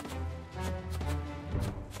 Δουλεύω.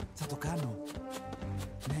 Θα το κάνω.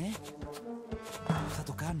 Ναι. Θα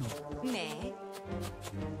το κάνω. Ναι.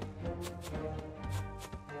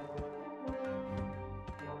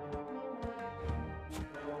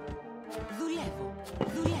 Δουλεύω.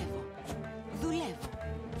 Δουλεύω. Δουλεύω.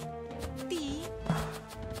 Τι?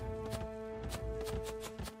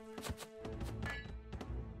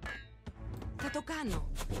 Θα το κάνω.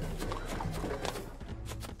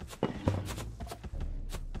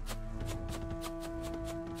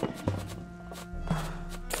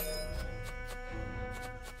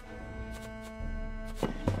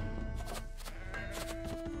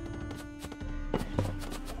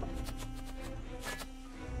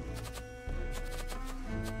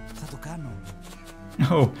 Θα το κάνω.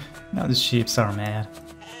 Oh, now the sheeps are mad.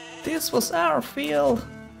 This was our field.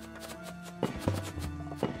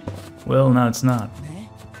 Well, now it's not. Ναι.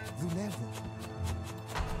 Δουλεύω.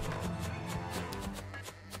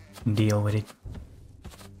 Deal with it.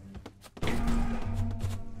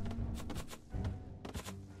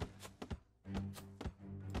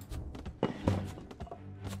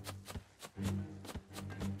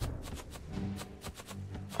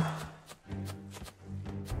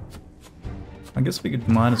 I guess we could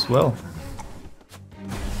mine as well.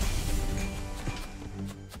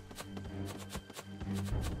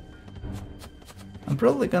 I'm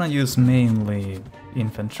probably gonna use mainly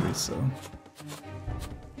infantry, so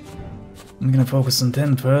I'm gonna focus on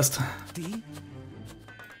them first. Τι?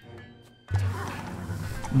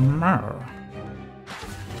 Marr.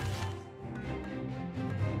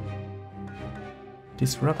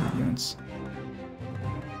 Disrupted units.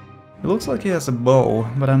 It looks like he has a bow,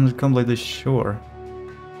 but I'm not completely sure.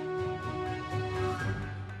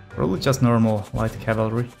 Probably just normal light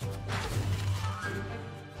cavalry.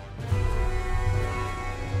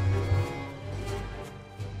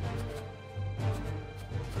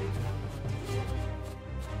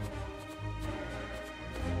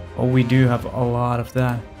 Oh, we do have a lot of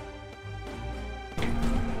that.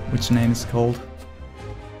 Which name is called?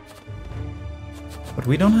 But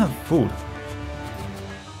we don't have food.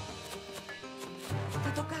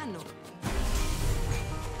 Θα το κάνω.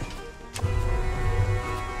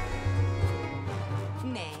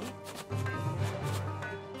 Ναι.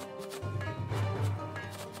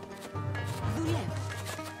 Δουλεύω.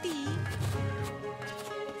 Τι?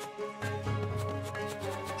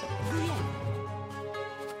 Δουλεύω.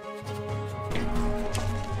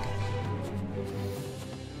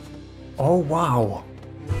 Oh wow!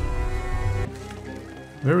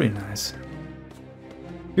 Very nice.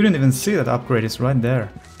 You didn't even see that upgrade is right there.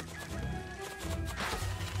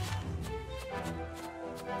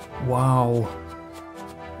 Wow.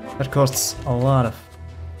 That costs a lot of...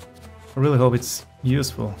 I really hope it's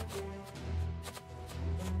useful.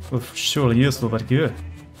 Well, surely useful, but good.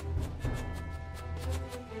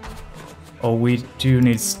 Oh, we do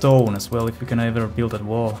need stone as well if we can ever build that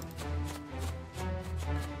wall.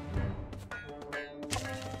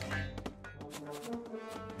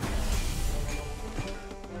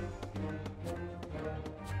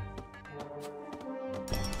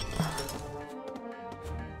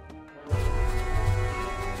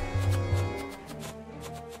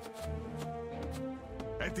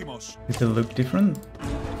 Έτοιμος. Does it look different?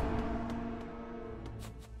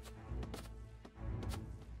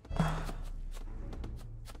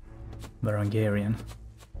 Hungarian.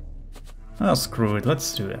 Oh, screw it,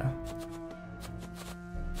 let's do that.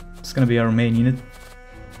 It's gonna be our main unit.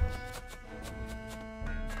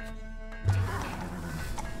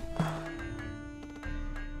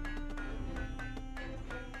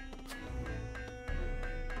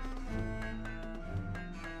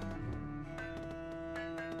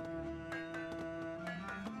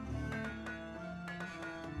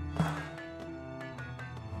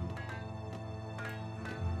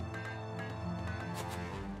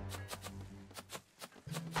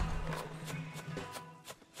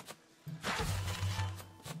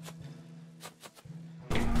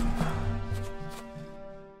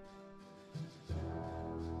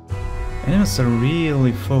 Enemies are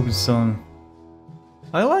really focused on...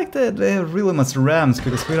 I like that they have really much rams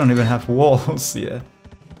because we don't even have walls yet.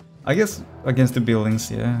 I guess against the buildings,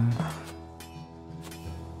 yeah.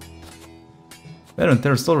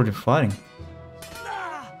 They're already fighting.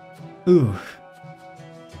 Ooh.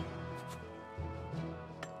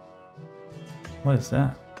 What is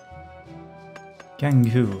that?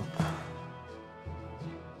 Kangoo.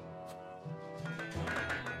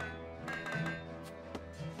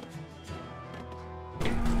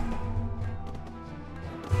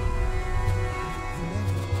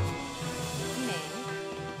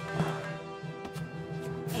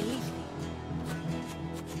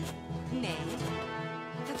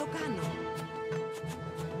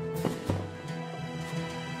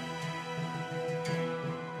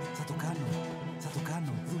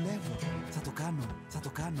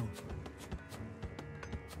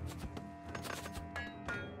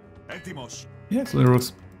 Έτοιμος. Yeah, so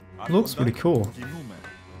it looks pretty cool. Κινούμε.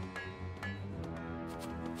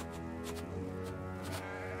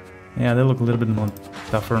 Yeah, they look a little bit more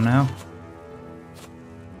tougher now.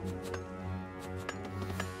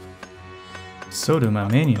 So do my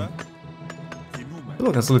main unit. Κινούμε. They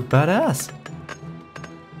look absolute badass.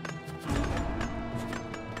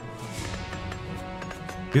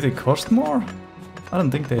 Do they cost more? I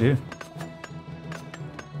don't think they do.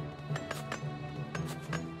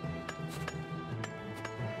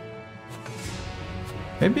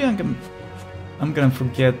 Maybe I'm gonna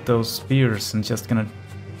forget those spears and just gonna...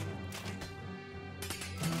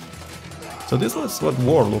 So this is what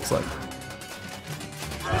war looks like.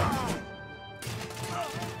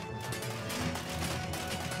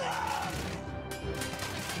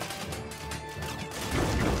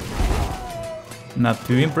 Not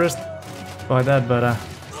too impressed by that, but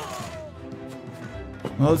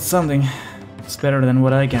well, it's something. It's better than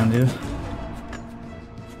what I can do.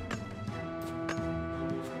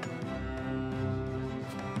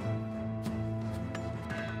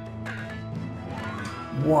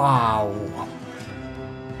 Wow.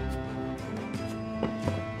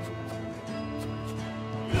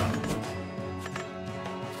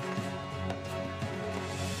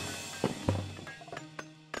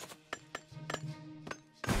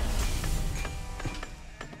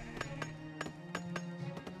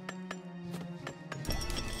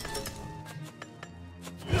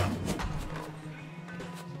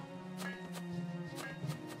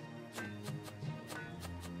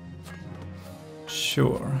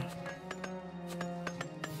 Sure.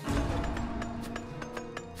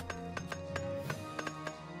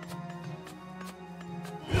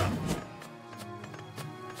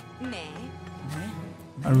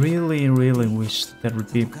 I really wish there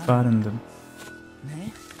would be a button to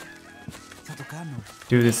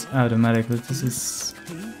do this automatically. This is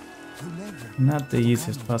not the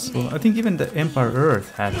easiest possible. I think even the Empire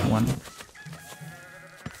Earth had one.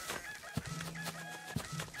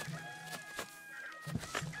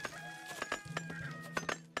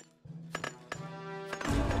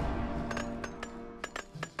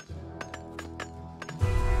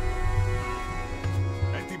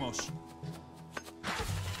 Έτοιμος.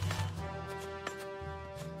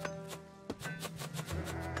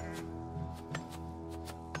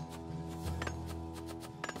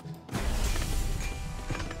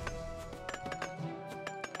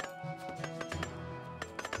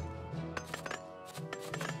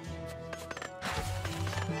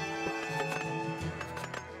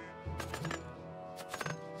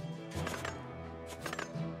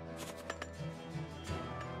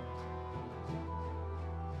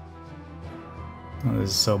 Oh,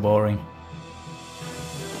 this is so boring.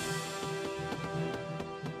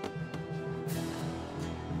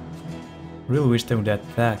 Really wish they would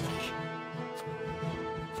attack.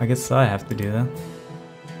 I guess I have to do that.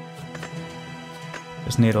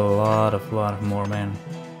 Just need a lot of more men.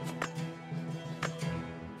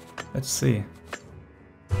 Let's see.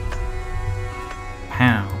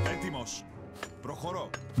 Pow. Έτοιμος. Προχωρώ.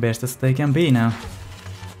 Best as they can be now.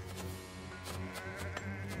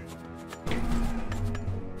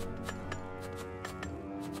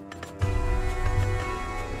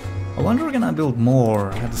 I wonder can I build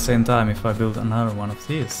more at the same time if I build another one of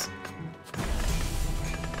these?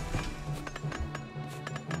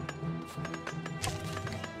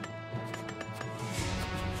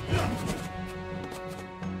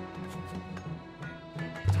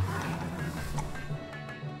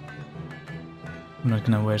 I'm not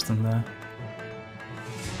gonna waste them there.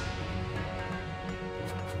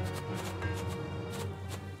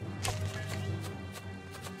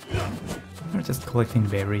 We're just collecting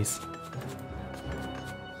berries.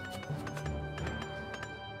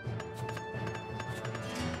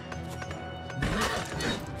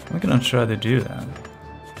 We're gonna try to do that.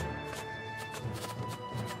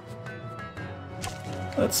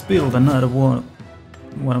 Let's build another one.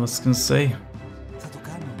 What I was gonna say. Θα το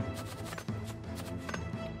κάνω.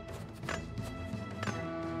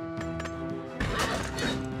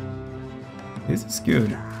 This is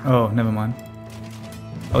good. Oh, never mind.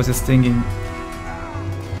 I was just thinking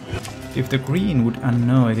if the green would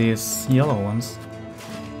annoy these yellow ones,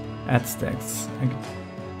 Aztecs, I could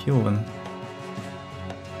kill them.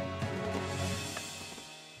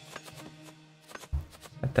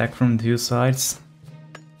 Attack from two sides.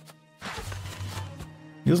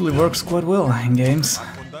 Usually works quite well in games.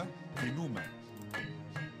 Άρχοντα, κινούμε.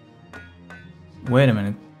 Wait a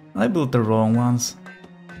minute, I built the wrong ones.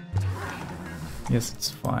 Yes, it's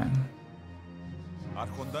fine.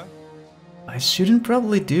 Άρχοντα, I shouldn't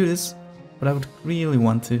probably do this, but I would really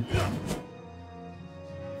want to.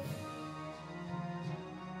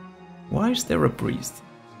 Why is there a priest?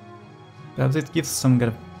 Perhaps it gives some kind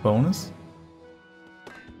of bonus?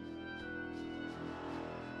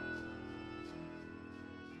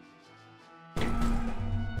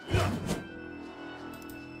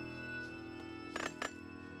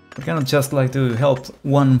 I kind of just like to help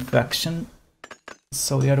one faction,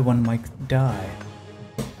 so the other one might die.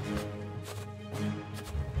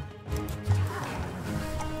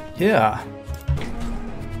 Yeah,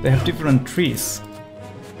 they have different trees.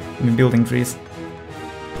 I mean, building trees.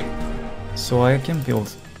 So I can build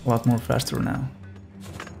a lot more faster now.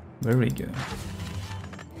 Very good.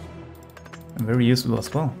 And very useful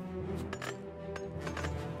as well.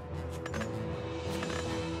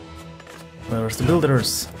 Where's the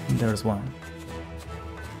builders? There's one.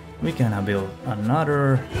 We can now build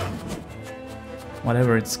another,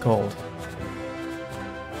 whatever it's called.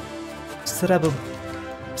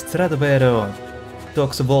 Stradovero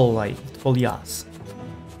Toxovolite Folias.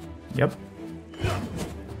 Yep.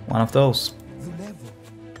 One of those. Δουλεύω.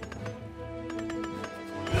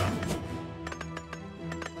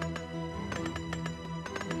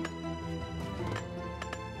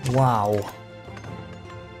 Wow.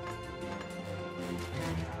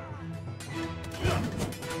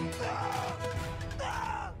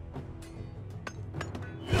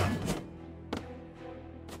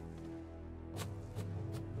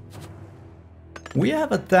 We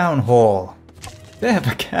have a town hall. They have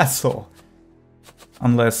a castle.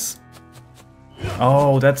 Unless...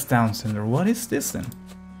 Oh, that's town center. What is this then?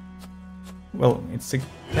 Well, it's a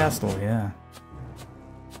castle, yeah.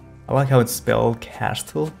 I like how it's spelled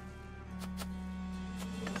castle.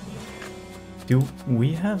 Do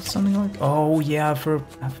we have something like... Oh yeah,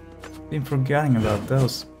 I've been forgetting about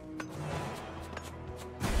those.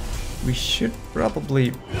 We should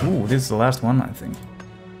probably... Ooh, this is the last one, I think.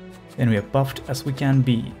 And we are buffed as we can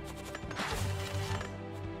be.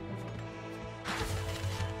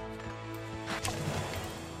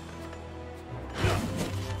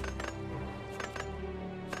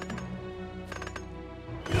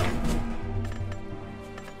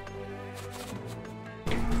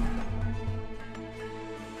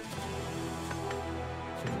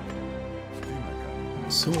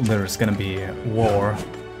 So there's gonna be a war,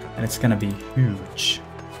 and it's gonna be huge.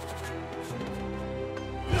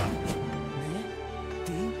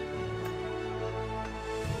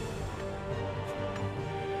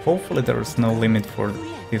 Hopefully there is no limit for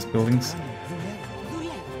these buildings.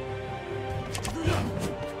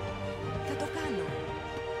 Θα το κάνω.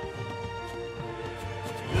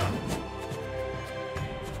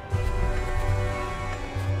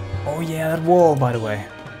 Oh yeah, that wall, by the way.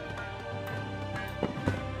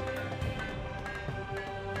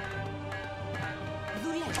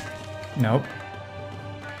 Nope.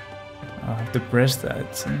 I have to press that,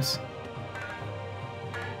 it seems.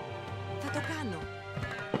 Θα το κάνω.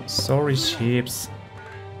 Sorry, sheeps.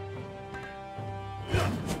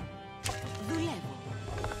 Δουλεύω.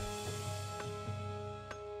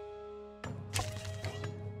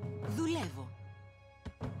 Δουλεύω.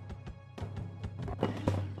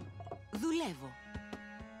 Δουλεύω.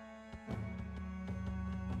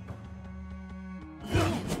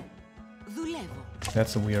 Δουλεύω. Δουλεύω.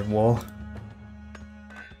 That's a weird wall.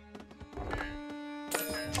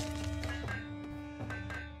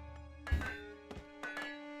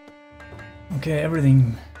 Okay,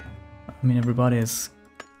 everything. I mean, everybody is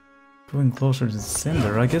going closer to the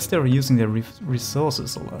center. I guess they're using their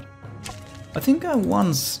resources a lot. I think I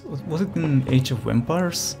once, was it in Age of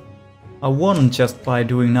Empires? I won just by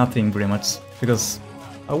doing nothing pretty much, because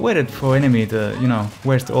I waited for enemy to, you know,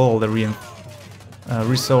 waste all the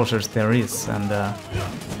resources there is, and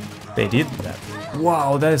they did that.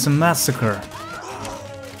 Wow, that is a massacre!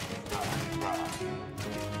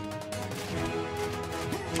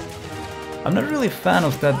 I'm not really a fan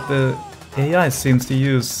of that the AI seems to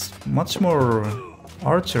use much more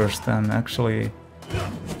archers than actually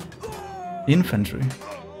infantry.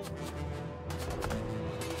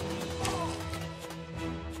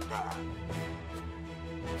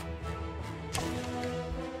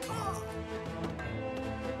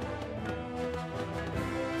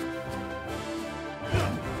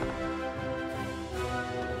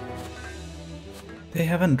 They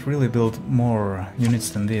haven't really built more units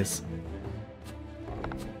than this.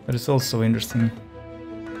 But it's also interesting.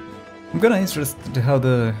 I'm kinda interested in how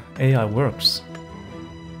the AI works.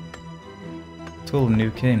 Total new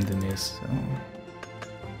game to me, so...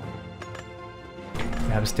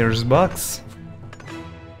 Perhaps there's bugs?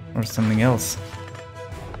 Or something else.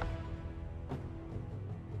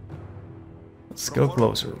 Let's go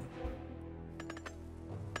closer.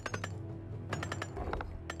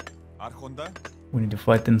 Άρχοντα. We need to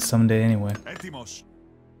fight them someday anyway. Έτοιμος.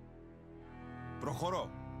 Προχωρώ.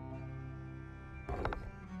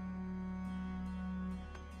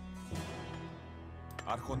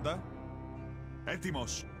 Άρχοντα.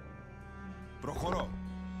 Έτοιμος. Προχωρώ.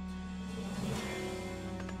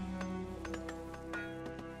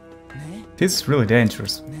 Ναι, This is really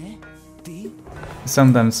dangerous. ναι, τι,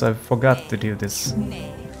 Sometimes I forgot to do this. Ναι.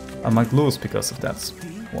 I might lose because of that.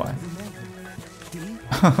 Why? τι,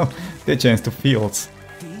 They changed to fields.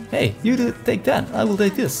 τι, Hey, you take that, I will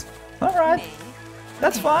take this. Alright,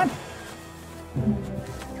 that's fine.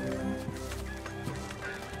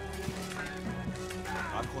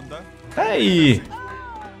 Άρχοντα. Hey!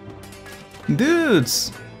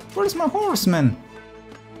 Dudes! Where's my horseman?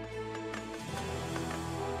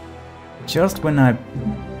 Just when I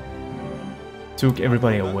took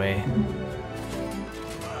everybody away.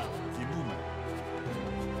 Κινούμε.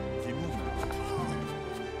 Κινούμε.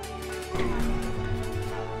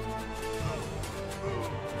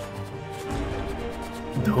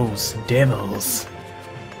 Those devils.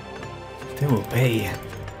 They will pay.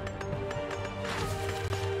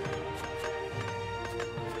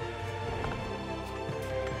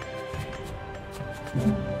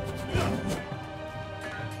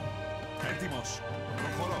 Έτοιμος.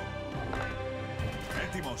 Προχωρώ.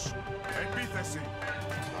 Έτοιμος. Επίθεση.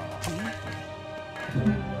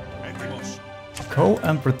 Έτοιμος. Go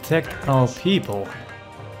and protect our people.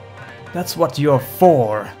 That's what you're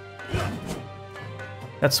for.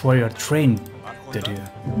 That's what you're trained to do.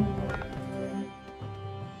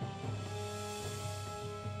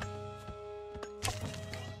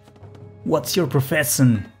 What's your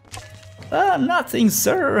profession? Nothing,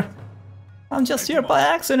 sir. I'm just here by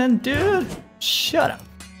accident, dude. Shut up.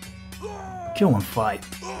 Go and fight.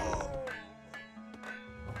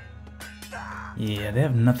 Yeah, they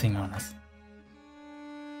have nothing on us.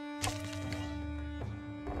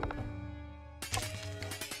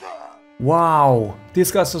 Wow,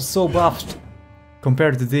 these guys are so buffed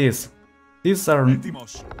compared to these. These are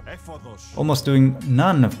Έτοιμος. Έφοδος. almost doing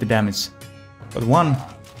none of the damage. But one,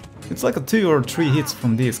 it's like a 2 or 3 hits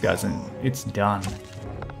from these guys and it's done.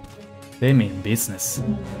 They mean business.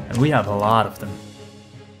 And we have a lot of them.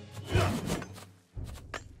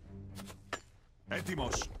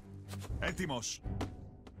 Έτοιμος. Έτοιμος.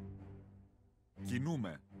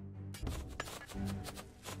 Κινούμε.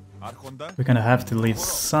 Άρχοντα. We're gonna have to leave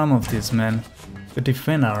some of these men to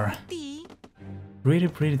defend our Τι.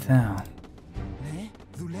 pretty town. ναι,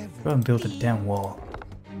 δουλεύω. Go and build a damn wall.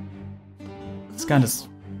 It's kind of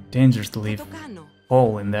dangerous to Θα leave το κάνω.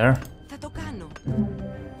 hole in there. Θα το κάνω.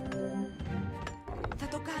 Θα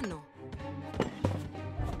το κάνω.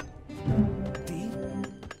 Τι,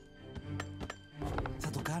 θα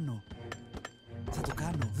το κάνω.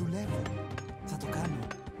 κάνω, δουλεύω. Θα το κάνω.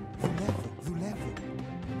 Δουλεύω, δουλεύω.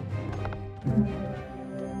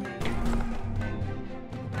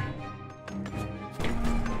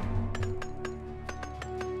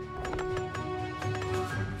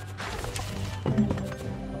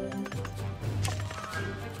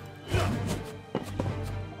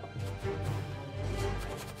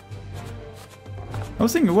 I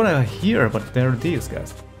was thinking what I hear, but there are these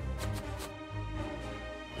guys.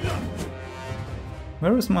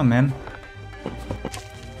 Where is my man?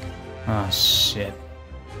 Ah, shit.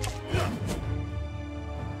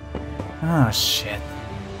 Ah, shit.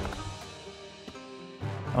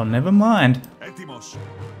 Oh, never mind. Έτοιμος.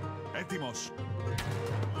 Έτοιμος.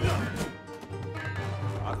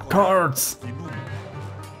 Cards! Κινούμε.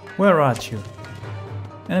 Where are you?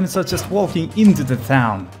 Enemies are just walking into the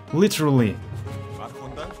town. Literally.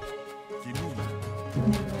 Άρχοντα. Κινούμε.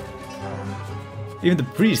 Even the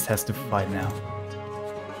priest has to fight now.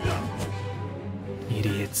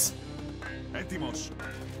 Idiots. Έτοιμος.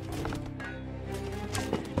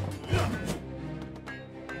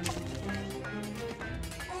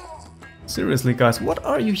 Seriously, guys, what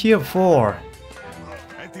are you here for?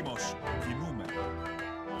 Έτοιμος. Κινούμε.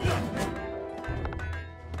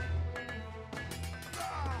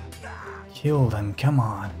 Kill them, come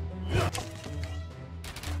on.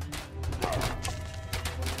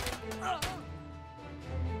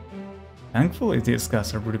 Thankfully, these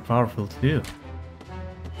guys are pretty powerful too.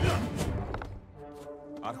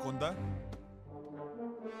 Άρχοντα.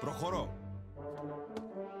 Προχωρώ.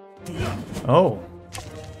 Oh.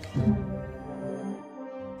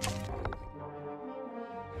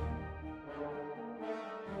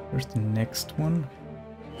 Where's the next one?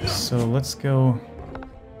 So let's go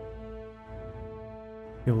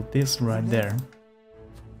build this right there.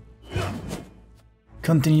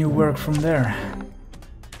 Continue work from there.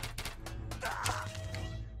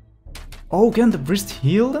 Oh, can the priest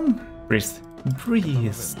heal them? Priest.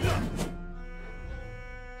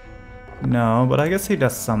 No, but I guess he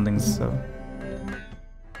does something, so...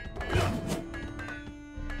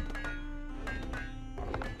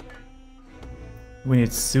 We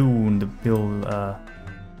need soon to build a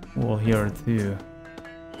wall here too.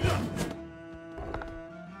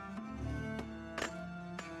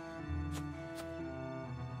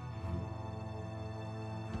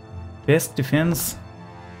 Best defense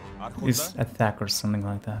is attack or something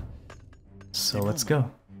like that. So let's go.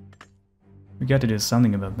 We got to do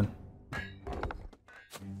something about them.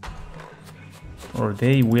 Or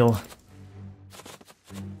they will.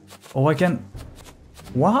 Oh, I can...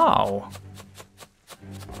 Wow!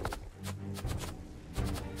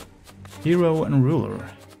 Hero and ruler.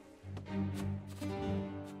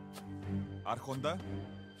 Άρχοντα.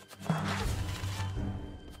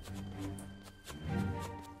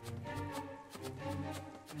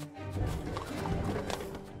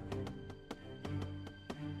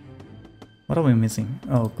 What are we missing?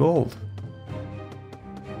 Oh, gold.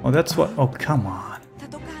 Oh, that's what... Oh, come on. Θα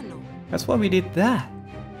το κάνω. That's why we did that.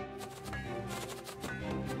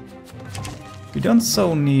 We don't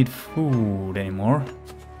so need food anymore.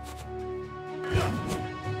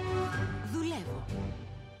 Δουλεύω.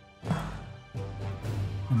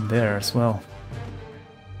 And there as well.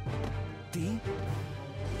 Τι?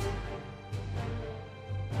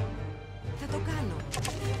 Θα το κάνω.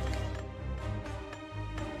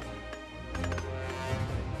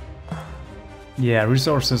 Yeah,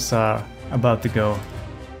 resources are about to go.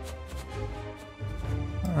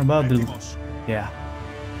 Are about to... Έτοιμος. Yeah.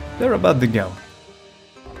 They're about to go.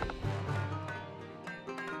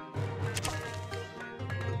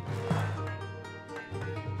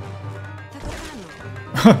 Θα το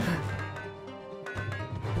κάνω.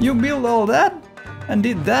 You built all that? And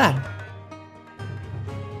did that?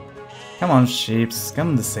 Come on, sheeps,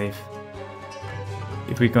 come to safe.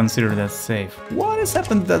 If we consider that safe. What has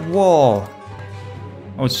happened to that wall?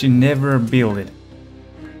 Oh, she never built it.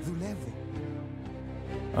 Δουλεύω.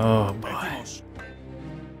 Oh boy. Έτοιμος.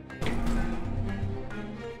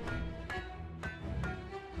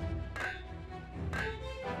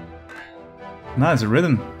 Nice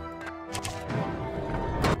rhythm.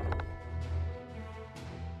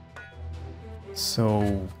 So...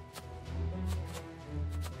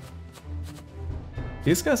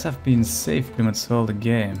 These guys have been safe pretty much all the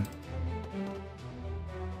game.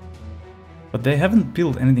 But they haven't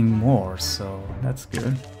built anything more, so that's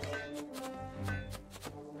good.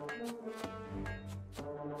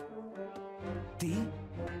 Τι?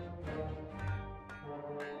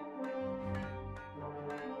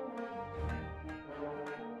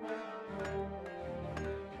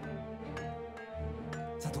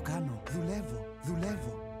 Θα το κάνω. Δουλεύω.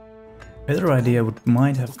 Δουλεύω. Better idea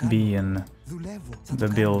might have to be in Δουλεύω. the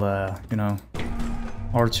build, you know,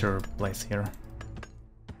 archer place here.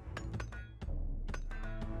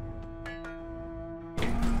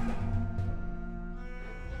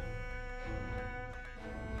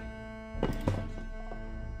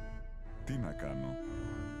 Τι να κάνω.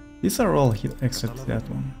 These are all heal except that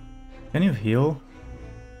one. Can you heal?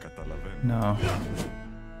 Καταλαβαίνω. No.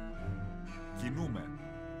 Κινούμε.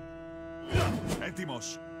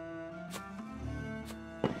 Έτοιμος.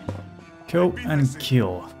 Go and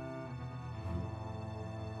kill.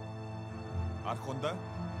 Άρχοντα.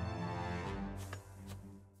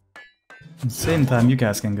 At the same time, you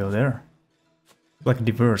guys can go there. Like a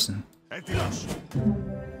diversion. Έτοιμος.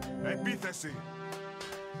 Επίθεση.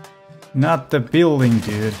 Not the building,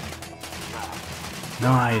 dude.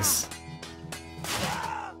 Nice.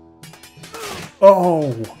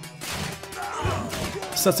 Oh!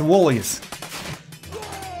 Such wallies.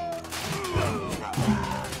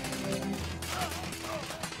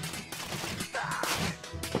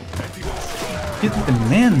 Hit the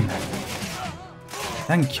men.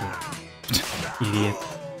 Thank you. Idiot.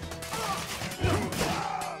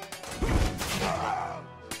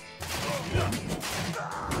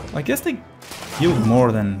 I guess they healed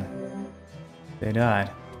more than they died.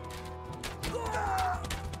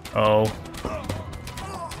 Oh.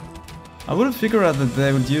 I would have figured out that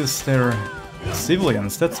they would use their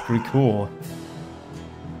civilians. That's pretty cool.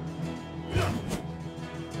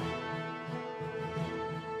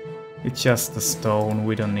 It's just the stone,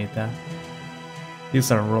 we don't need that.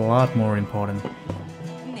 These are a lot more important.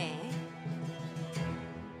 Ναι.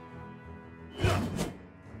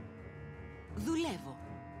 Δουλεύω.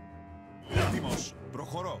 Έτοιμος.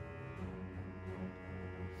 Προχωρώ.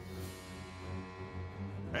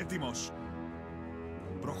 Έτοιμος.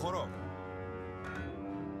 Προχωρώ.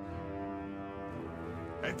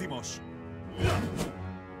 Έτοιμος.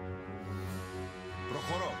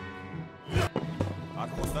 Προχωρώ.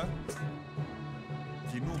 Άρχοντα.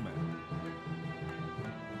 Κινούμε.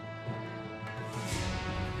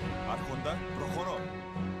 Άρχοντα. Προχωρώ.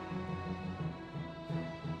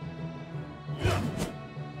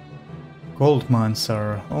 Gold mines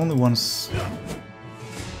are only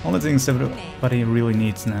things everybody really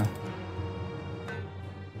needs now.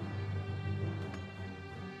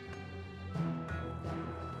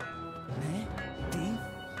 Ναι. Τι.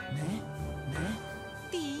 Ναι. Ναι.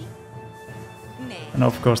 Τι. Ναι. And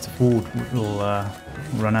of course the food will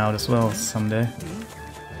run out as well someday.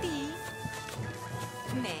 Τι.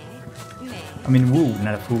 Ναι. Ναι. I mean wood,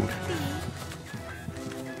 not a food. Τι.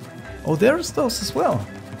 Oh, there's those as well.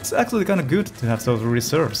 It's actually kind of good to have those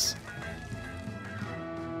reserves.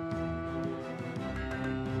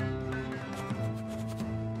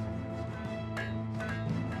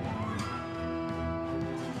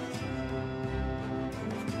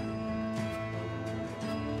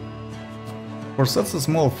 For such a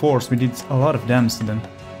small force, we did a lot of damage to them.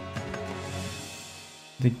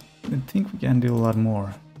 I think we can do a lot more.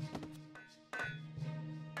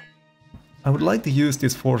 I would like to use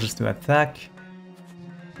these forces to attack,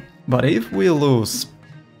 but if we lose,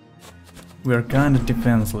 we're kind of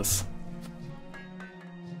defenseless.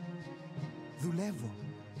 Δουλεύω.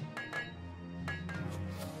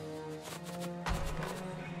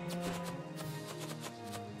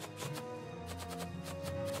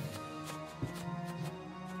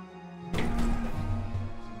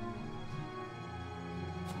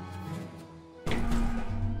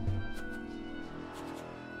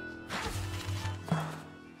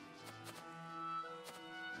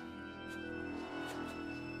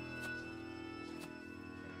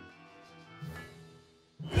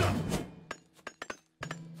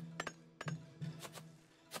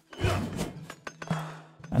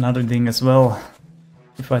 Another thing as well,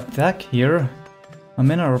 if I attack here, my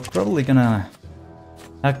men are probably gonna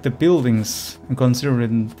hack the buildings and consider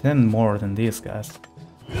them more than these guys.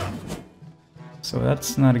 So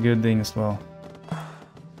that's not a good thing as well.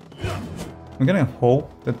 I'm gonna hope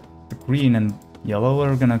that the green and yellow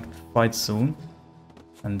are gonna fight soon,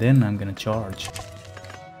 and then I'm gonna charge.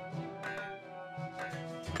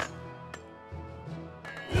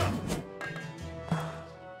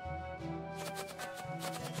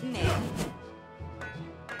 Ναι.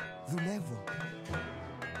 Δουλεύω.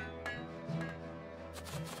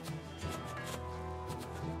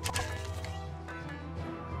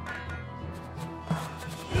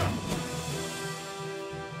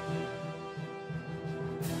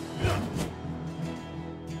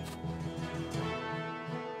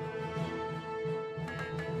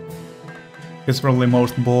 It's probably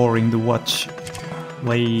most boring to watch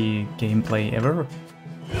gameplay ever.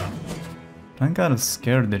 I'm kind of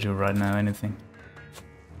scared to do right now anything.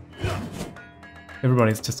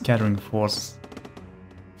 Everybody's just gathering forces.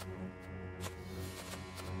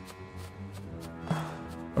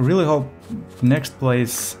 I really hope the next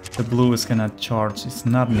place the blue is gonna charge is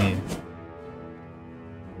not me.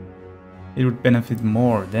 It would benefit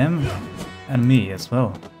more them and me as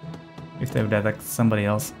well if they would attack somebody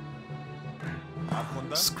else.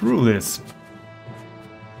 Άρχοντα. Screw this.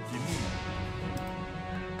 Κινούμε.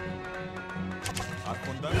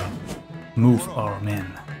 Άρχοντα. Move our men.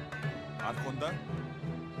 Άρχοντα.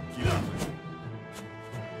 Κινούμε.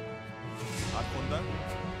 Άρχοντα.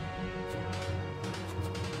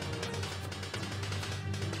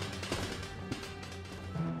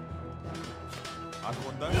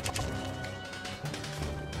 Άρχοντα.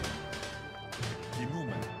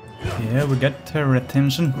 Κινούμε. Yeah, we got their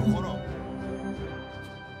attention. Προχωρώ.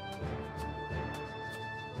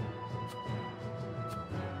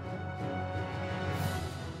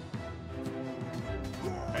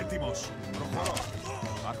 Έτοιμος. Προχωρώ.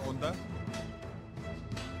 Άρχοντα.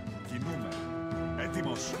 Κινούμε.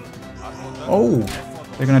 Έτοιμος. Άρχοντα. Oh,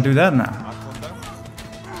 they're gonna do that now. Άρχοντα.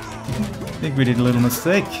 I think we did a little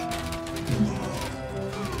mistake.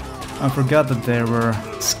 I forgot that there were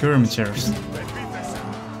skirmishers. Επίθεση.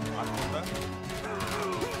 Άρχοντα.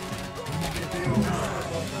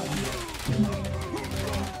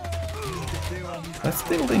 I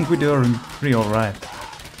still think we're doing pretty alright.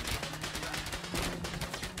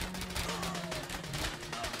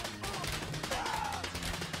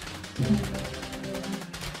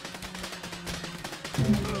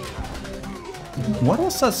 What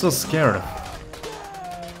was I so scared of?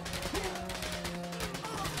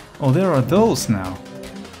 Oh, there are those now.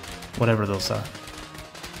 Whatever those are.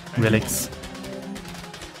 Relics.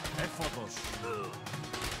 Έφοδος.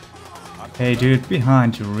 Hey dude,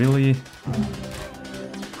 behind you, really?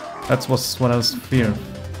 That's what I was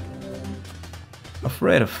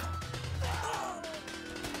afraid of.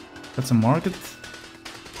 That's a market?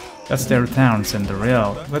 That's their town center,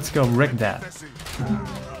 yeah. Let's go wreck that.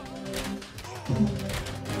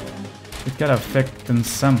 It gotta affect them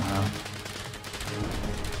somehow.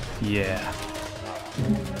 Yeah.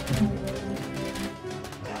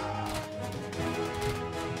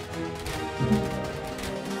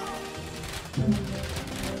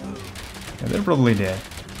 Yeah, they're probably dead.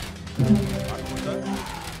 Άρχοντα.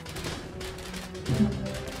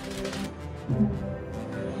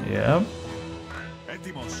 Yep.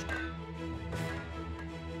 Έτοιμος.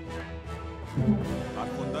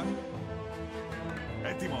 Άρχοντα.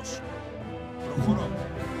 Έτοιμος. Προχωρώ.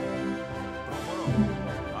 Προχωρώ.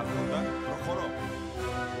 Άρχοντα. Προχωρώ.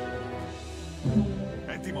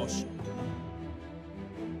 Έτοιμος.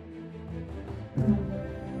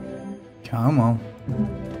 Come on.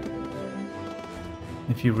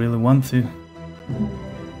 If you really want to.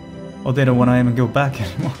 Oh, they don't want to even go back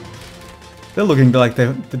anymore. They're looking like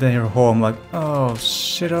they're home, like, oh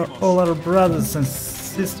shit, all our brothers and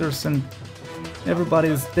sisters and everybody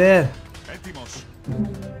is dead. Έτοιμος.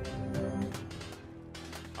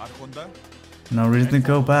 Άρχοντα. No reason to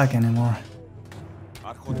go back anymore.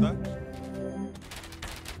 Άρχοντα.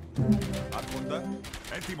 Άρχοντα.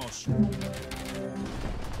 Έτοιμος.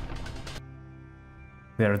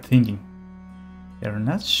 They're thinking. They're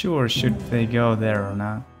not sure should they go there or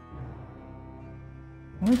not.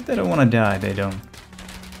 Well, if they don't want to die, they don't.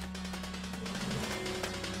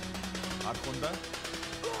 Άρχοντα.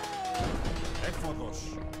 Έφοδος.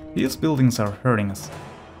 These buildings are hurting us.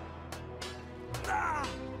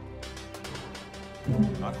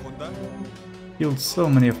 Άρχοντα. Killed so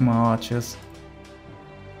many of my archers.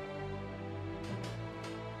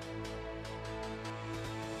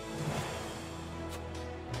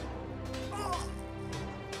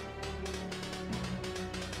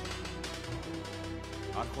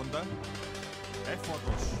 Άρχοντα.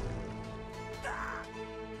 Έφοδος.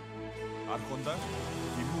 Άρχοντα.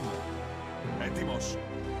 Κινούμε. Έτοιμος.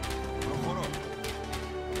 Προχωρώ.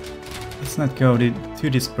 Let's not go to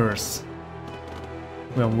disperse.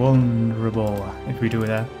 We are vulnerable if we do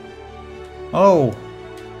that. Oh!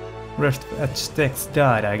 Rest Aztecs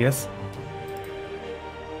died, I guess.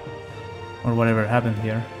 Or whatever happened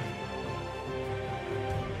here.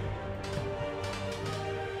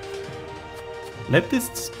 Let these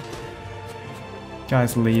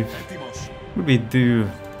guys leave. Έτοιμος. Would we do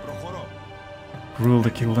Προχωρώ. rule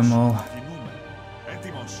to kill them all? Κινούμε.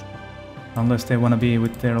 Έτοιμος. Unless they want to be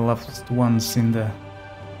with their loved ones in the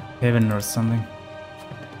heaven or something.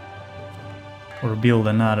 Or build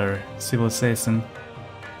another civilization.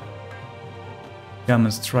 Come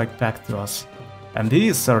and strike back to us. And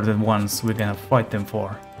these are the ones we're gonna fight them for.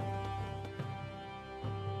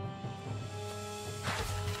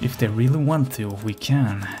 they really want to, we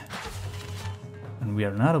can. And we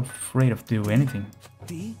are not afraid of doing anything.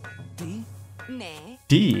 Τι, Ναι,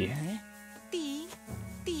 D.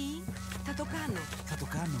 τι, θα το κάνω. θα το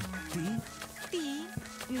κάνω. Τι,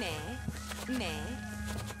 ναι, ναι.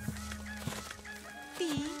 Τι,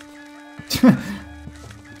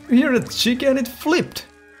 You're a chick and it flipped.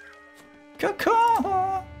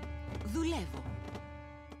 Caca. δουλεύω.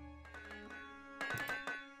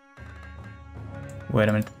 Wait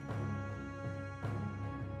a minute.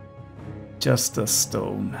 Just a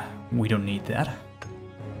stone. We don't need that.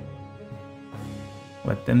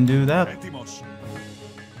 Let them do that. Έτοιμος.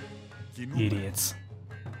 Κινούμε. Idiots.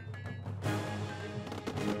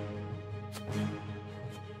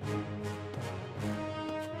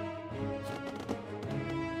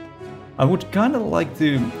 I would kind of like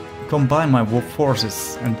to combine my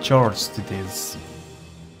forces and charge to these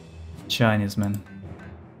Chinese men.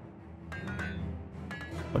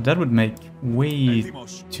 But that would make way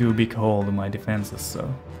too big hole to my defenses,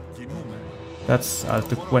 so Κινούμε. that's out of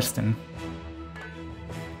the question.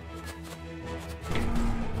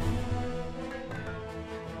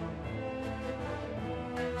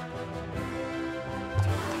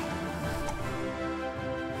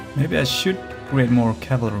 Maybe I should create more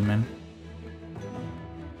cavalrymen.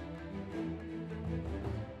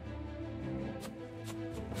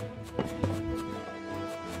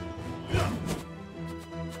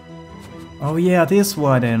 Oh yeah, this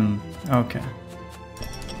one then. Okay.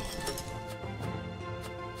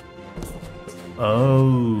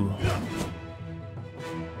 Oh.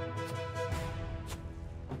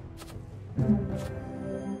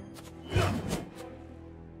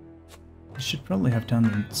 I should probably have done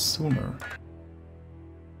it sooner.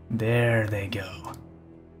 There they go.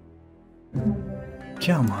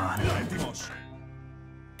 Come on. Έτοιμος.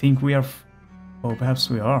 Think we are... Oh, perhaps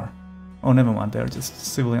we are. Oh, never mind, they're just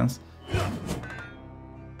civilians.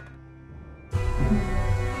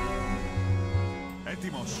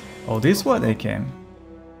 Έτοιμος. Oh, this is why they came.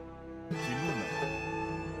 Κινούμε.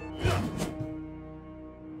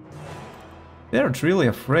 They're really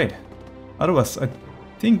afraid. Otherwise, I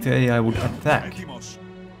think the AI would attack. Έτοιμος.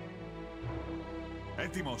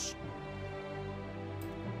 Έτοιμος.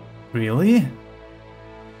 Really?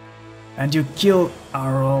 And you kill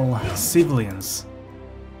our all civilians.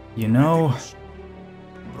 You know, Έτοιμος.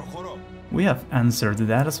 Προχωρώ. we have answered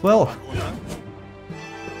that as well. Άρχοντα.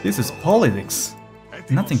 This is politics.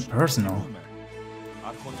 Έτοιμος. Nothing personal. Κινούμε.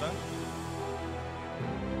 Άρχοντα.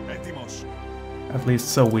 Έτοιμος. At least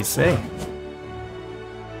so we say.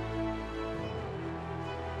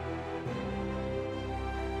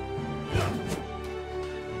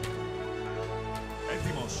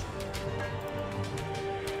 Έτοιμος.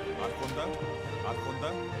 Άρχοντα. Άρχοντα.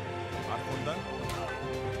 Άρχοντα.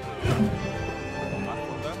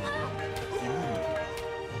 Άρχοντα. Κινούμε.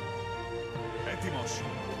 Έτοιμος.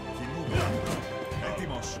 Κινούμε.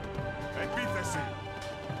 Έτοιμος. Επίθεση.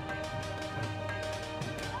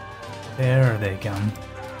 There they come.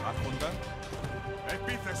 Άρχοντα.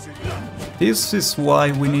 Επίθεση. This is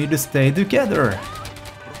why we need to stay together.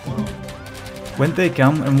 Προχωρώ. When they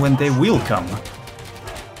come and when they will come.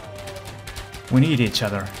 We need each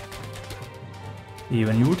other.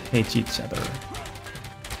 Even you would hate each other.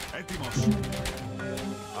 Έτοιμος.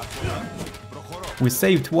 Άρχοντα. Προχωρώ. We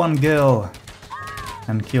saved one girl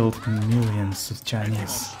and killed millions of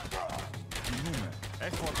Chinese. Κινούμε.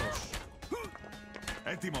 Έφοδος.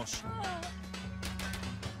 Έτοιμος.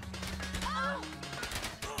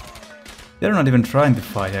 They're not even trying to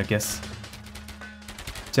fight, I guess.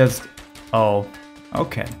 Just... Oh,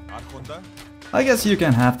 okay. Άρχοντα. I guess you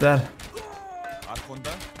can have that.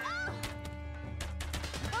 Άρχοντα.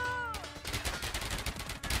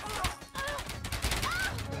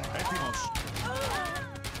 Έτοιμος.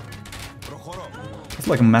 Προχωρώ. It's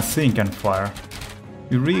like a machine gun fire.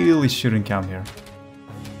 You really shouldn't come here.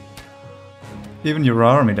 Even your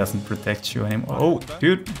army doesn't protect you anymore. Oh,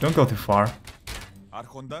 dude, don't go too far.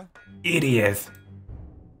 Άρχοντα. Idiot.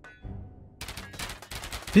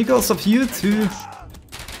 Because of you two.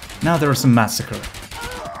 Now there's a massacre.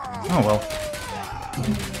 Oh well.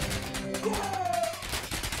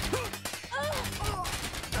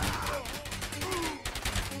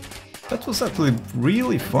 That was actually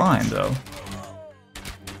really fine though.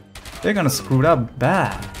 They're gonna screw it up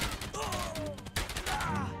bad.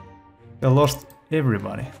 They lost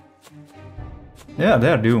everybody. Yeah,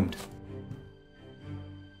 they're doomed.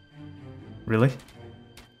 Really?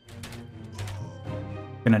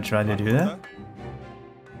 Gonna try to do that?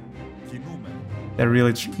 Κινούμε. They're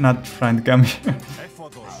really not trying to come here.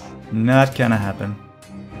 Έφοδος. Not gonna happen.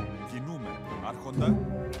 Κινούμε. Άρχοντα.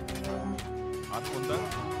 Άρχοντα.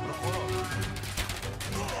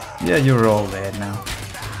 Yeah, you're all dead now.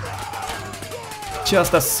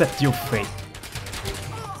 Just accept your fate.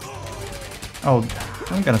 Oh,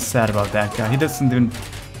 I'm kinda sad about that guy. He doesn't even...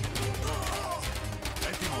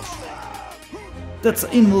 That's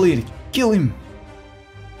invalid. Kill him.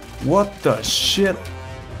 What the shit?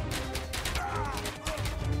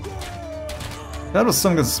 That was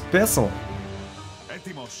something special.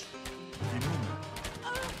 Έτοιμος. Κινούμε.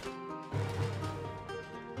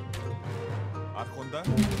 Άρχοντα.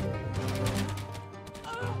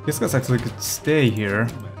 These guys actually could stay here.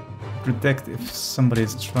 Protect if somebody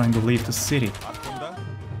is trying to leave the city. Άρχοντα.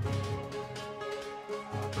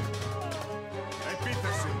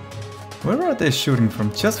 Επίθεση. Where are they shooting from?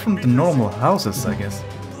 Just from the normal houses, I guess.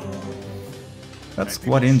 That's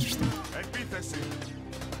quite interesting. Επίθεση.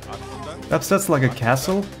 Άρχοντα. Perhaps that's like a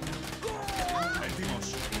castle? Έτοιμος.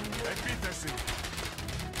 Επίθεση.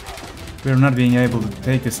 We're not being able to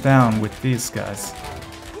take us down with these guys.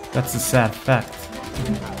 That's a sad fact.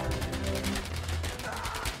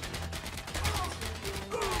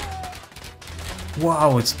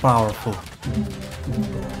 Wow, it's powerful.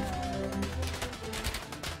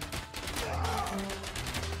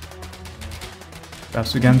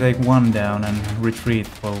 Perhaps we can take one down and retreat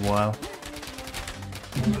for a while.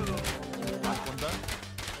 Άρχοντα.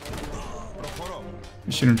 Προχωρώ.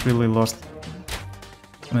 We shouldn't really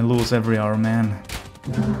lose every our man.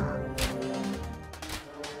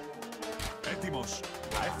 Έτοιμος.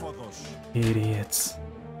 Έφοδος. Idiots.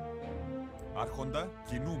 Άρχοντα.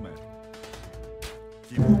 Κινούμε.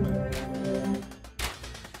 Κινούμε.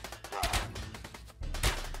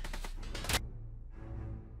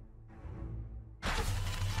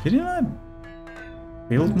 Didn't I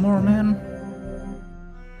build more, man?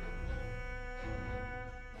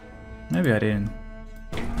 Maybe I didn't.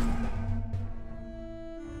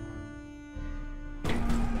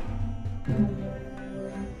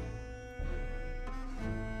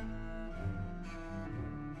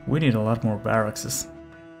 We need a lot more barracks.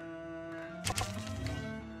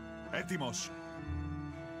 Έτοιμος.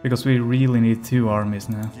 Because we really need 2 armies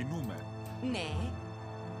now. Κινούμε. Ναι,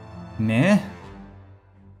 Nah?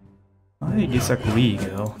 I disagree,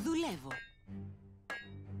 girl. δουλεύω.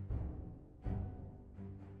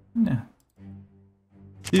 Yeah.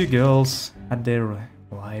 You girls had their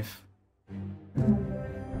life.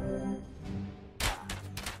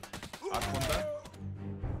 Άρχοντα.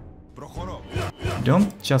 Προχωρώ.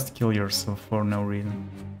 Don't just kill yourself for no reason.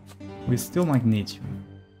 We still might need you.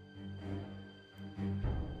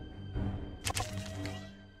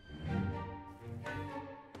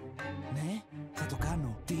 Ναι, θα το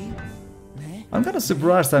κάνω. Τι? Ναι, I'm kinda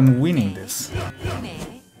surprised I'm winning this. Ναι,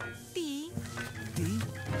 τι, τι?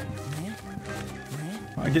 Ναι,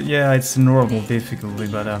 ναι. Yeah, it's normal difficulty,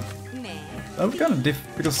 but ναι, I'm kinda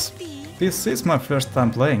because τι, this is my first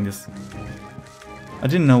time playing this. I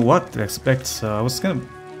didn't know what to expect, so I was gonna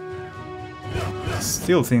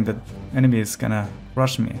still think that enemy is gonna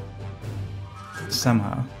rush me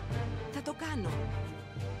somehow. θα το κάνω.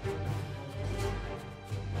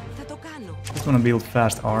 Θα το κάνω. Just wanna build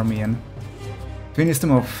fast army and finish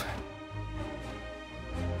them off.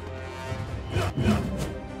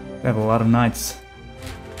 They have a lot of knights.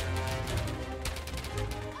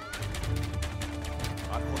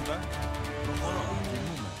 Άρχοντα. Προχωρώ.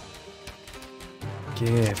 Κινούμε.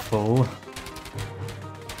 Careful.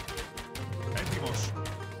 Έτοιμος.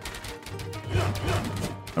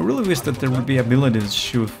 I really wish that there would be ability to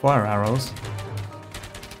shoot fire arrows,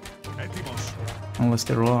 Έτοιμος. unless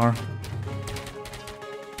there are.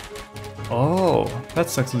 Oh,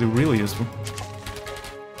 that's actually really useful.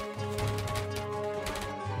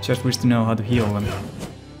 Just wish to know how to heal them.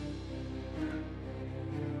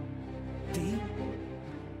 Τι?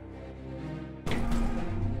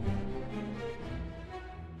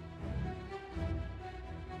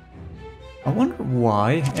 I wonder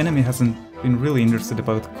why enemy hasn't been really interested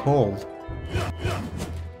about cold.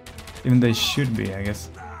 Even they should be, I guess.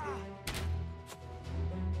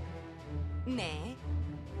 Ναι,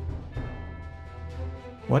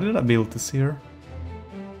 Why did I build this here?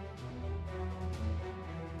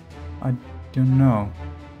 I don't know.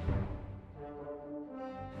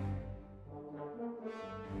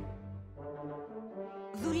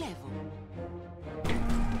 δουλεύω.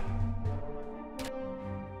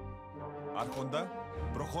 Άρχοντα.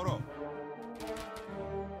 Προχωρώ.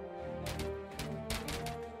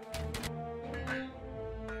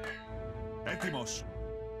 Έτοιμος.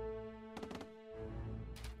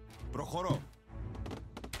 Προχωρώ.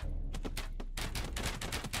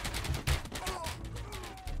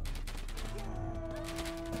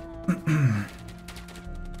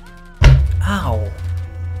 Ow!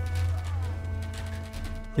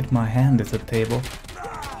 hit my hand at the table.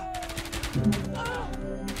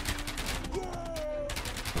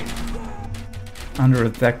 Under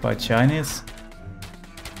attack by Chinese?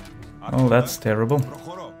 Oh, that's terrible.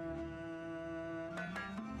 Προχωρώ.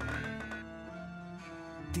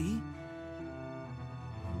 Τι?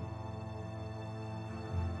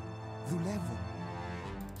 Δουλεύω.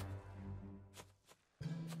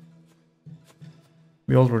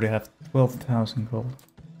 We already have 12,000 gold.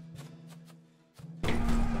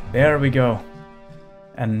 There we go.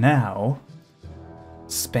 And now,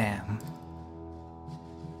 spam.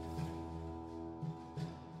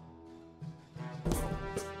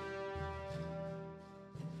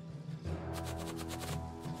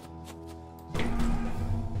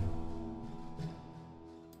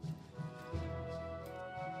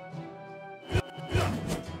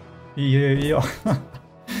 Yeah.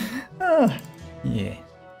 Yeah.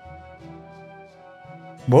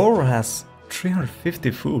 Boar has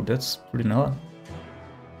 350 food, that's pretty nice.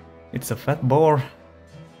 It's a fat boar.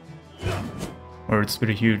 Or it's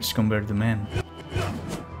pretty huge compared to man.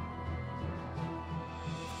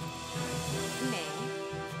 Ναι.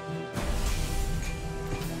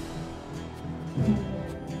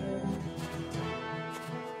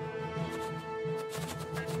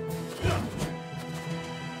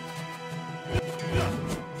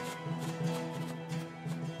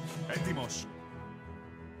 Έτοιμος.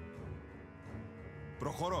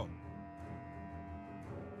 Προχωρώ.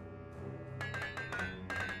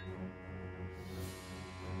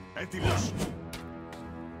 Έτοιμος.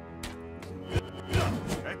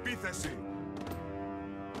 Επίθεση.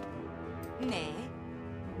 Ναι.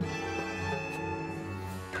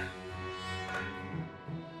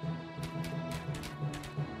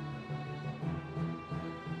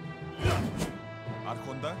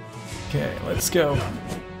 Άρχοντα. Okay, let's go.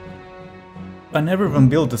 I never even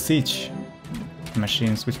built the siege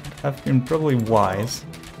machines, which have been probably wise.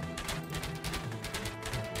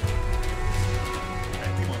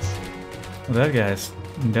 Έτοιμος. That guy's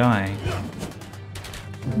dying.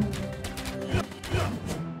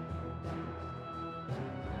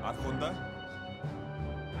 Άρχοντα.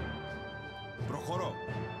 Προχωρώ.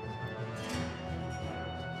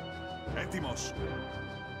 Έτοιμος.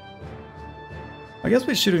 I guess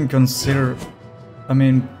we shouldn't consider... I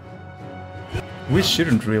mean... We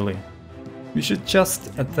shouldn't really. We should just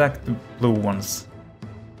attack the blue ones.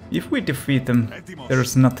 If we defeat them, Έτοιμος.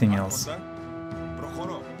 there's nothing else. Άρχοντα.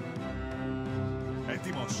 Προχωρώ.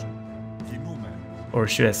 Έτοιμος. Κινούμε. Or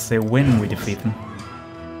should I say when we defeat them.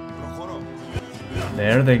 Προχωρώ.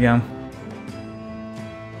 There they go.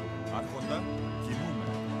 Άρχοντα. Κινούμε.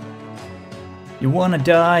 You wanna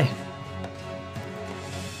die?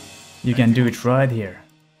 You can do it right here.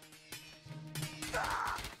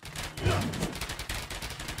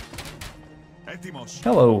 Έτοιμος.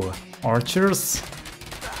 Hello, archers.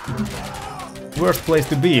 Worst place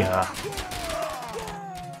to be, huh?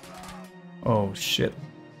 Oh shit.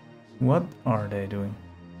 What are they doing?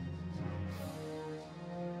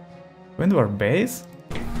 Going to our base?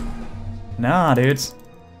 Nah, dudes.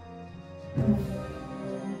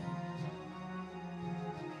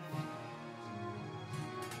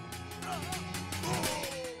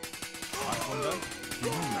 Άρχοντα.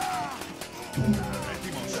 Κινούμε.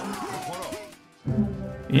 Έτοιμος. Προχωρώ.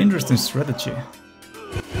 Interesting strategy.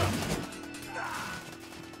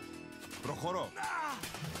 Προχωρώ.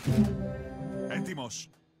 Έτοιμος.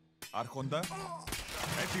 Άρχοντα.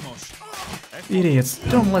 Έτοιμος. Idiots,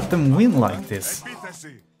 don't let them win like this.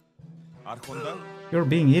 Επίθεση. Άρχοντα. You're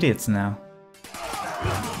being idiots now.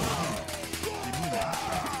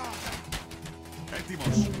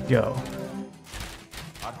 Έτοιμος. Go.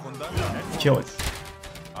 Άρχοντα. Kill it.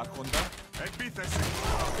 Άρχοντα. Επίθεση.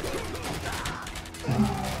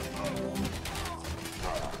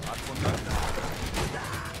 Άρχοντα.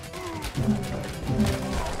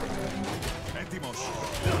 Έτοιμος. Έτοιμος.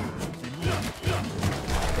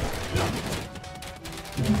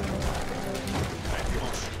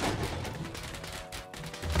 Έτοιμος.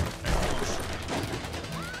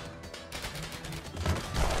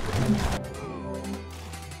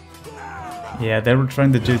 Yeah, they were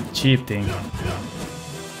trying to do the cheap thing.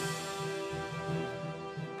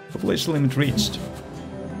 Population limit reached.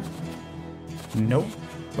 Nope.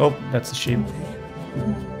 Oh, that's a sheep.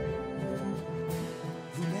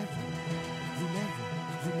 Δουλεύω.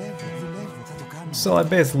 Δουλεύω. Θα το κάνω. So I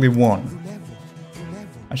basically won.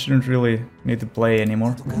 Δουλεύω. I shouldn't really need to play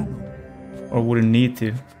anymore. Θα το κάνω. Or wouldn't need to.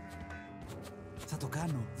 Θα το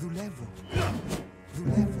κάνω. Δουλεύω.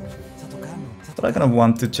 Θα το κάνω. But I kind of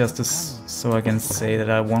want to just so I can say that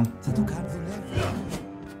I won. Θα το κάνω. Δουλεύω.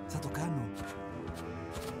 Θα το κάνω.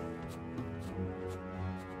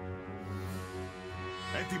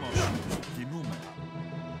 Έτοιμος. Κινούμε.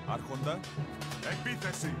 Άρχοντα.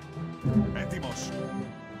 Επίθεση. Έτοιμος.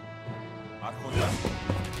 Άρχοντα.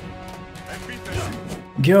 Επίθεση.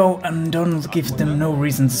 Go and don't give them no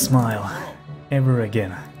reason to smile. Ever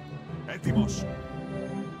again. Έτοιμος.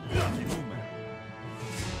 Κινούμε.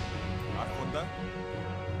 Άρχοντα.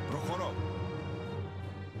 Προχωρώ.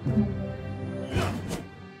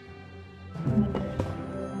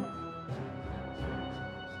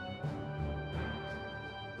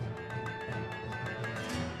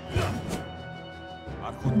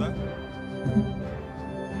 Άρχοντα.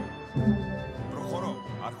 Προχωρώ.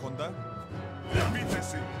 Άρχοντα.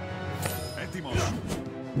 Επίθεση. Έτοιμος.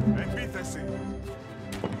 Επίθεση.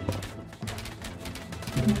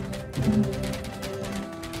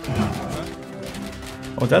 Άρχοντα.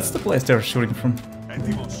 Oh, that's the place they're shooting from.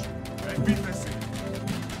 Έτοιμος. Επίθεση.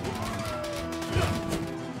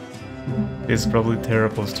 This is probably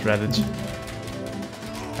terrible strategy.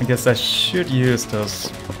 I guess I should use those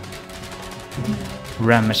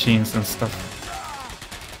ram machines and stuff.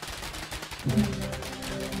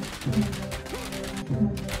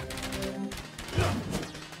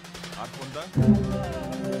 Άρχοντα.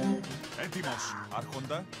 Έτοιμος.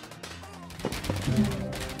 Άρχοντα.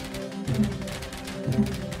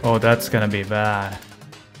 Oh, that's gonna be bad.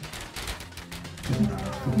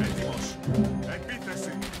 Έτοιμος.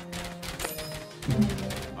 Επίθεση.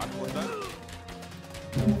 Άρχοντα.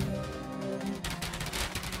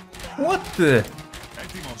 What the?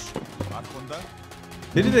 Έτοιμος. Άρχοντα.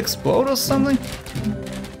 Did it explode or something?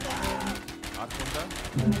 Άρχοντα.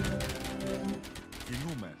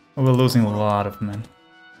 Κινούμε. Oh, we're losing a lot of men.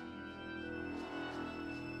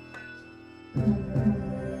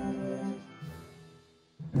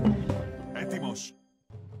 Έτοιμος.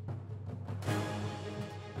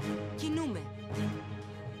 Κινούμε.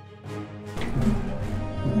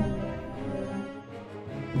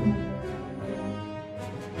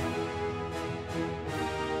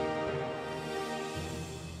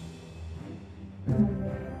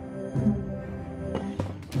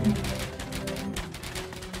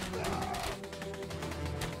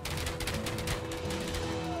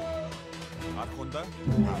 Άρχοντα.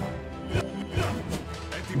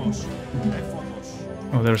 Έτοιμος. Έφοδος.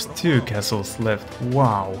 Oh, there's 2 castles left.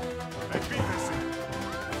 Wow. Επίθεση.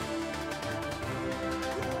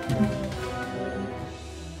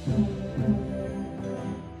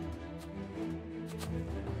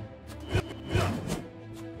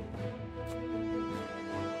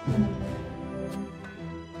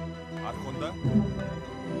 Άρχοντα.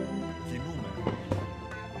 Κινούμε.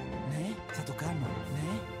 Ναι, θα το κάνω.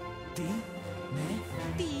 Ναι. Τι. Ναι.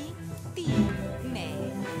 Τι, ναι.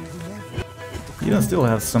 Δουλεύει. You still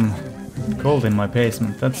have some gold in my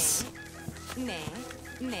basement. That's Ναι,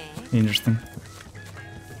 ναι. interesting.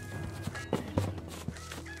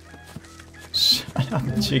 Shut up,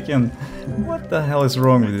 chicken. What the hell is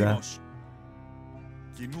wrong with that? Έτοιμος.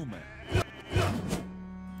 Κινούμε.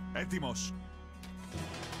 Έτοιμος.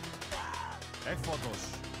 Έφοδος.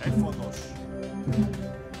 Έφοδος.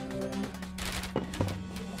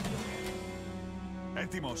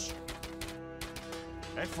 Έτοιμος.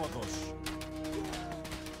 Έφοδος.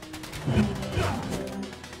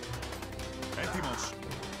 Έτοιμος.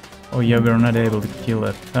 Oh yeah, we're not able to kill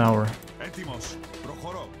that tower. Έτοιμος.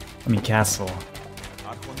 Προχωρώ. I mean castle.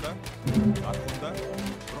 Άρχοντα. Άρχοντα.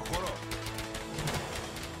 Προχωρώ.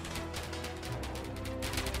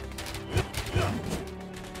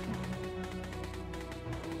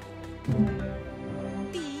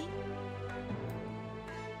 Τι,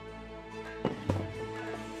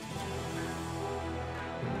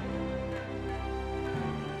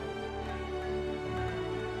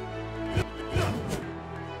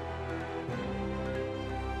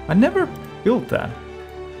 I never built that.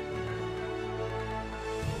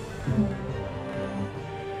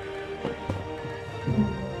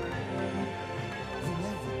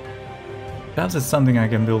 Perhaps it's something I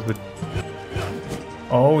can build with...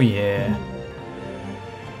 Oh yeah.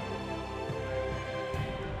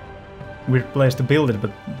 Weird place to build it,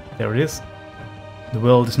 but there it is. The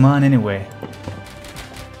world is mine anyway.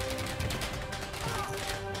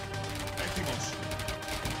 Έτοιμος.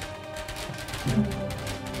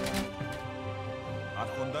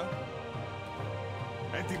 Άρχοντα.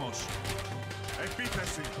 Έτοιμος.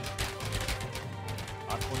 Επίθεση.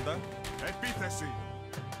 Άρχοντα. Επίθεση.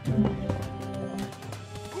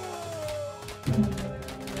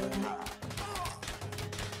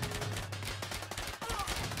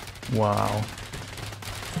 Wow.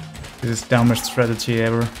 This is dumbest strategy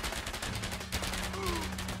ever.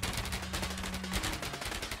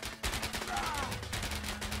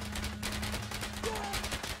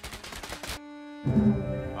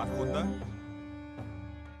 Άρχοντα.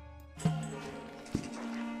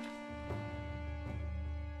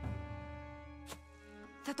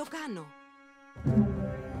 Θα το κάνω.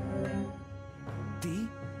 Τι?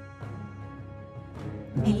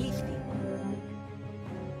 Ελήφθη.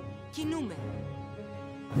 Κινούμε.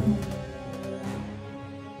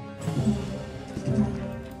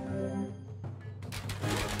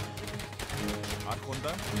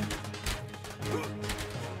 Άρχοντα.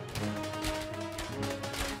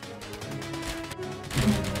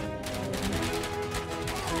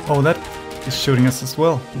 Oh, that is shooting us as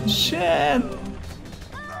well. Shit!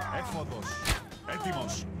 Έφοδος.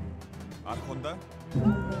 Έτοιμος. Άρχοντα.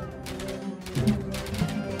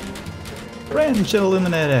 Range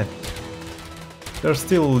eliminated. They're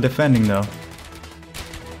still defending though.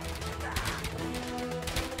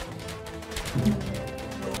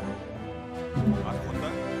 Άρχοντα.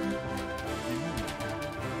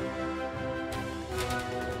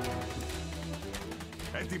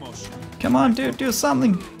 Έτοιμος. Come on, dude, do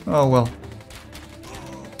something. Oh well.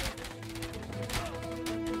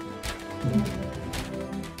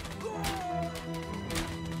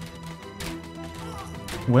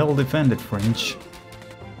 Well defended, French.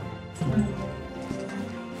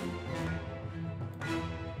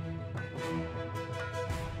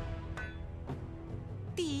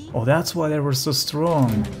 Τι? Oh, that's why they were so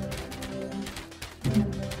strong.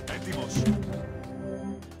 Έτοιμος.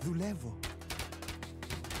 Δουλεύω.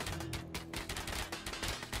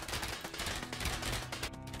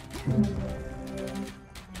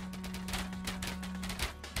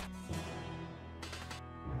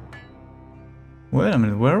 Wait a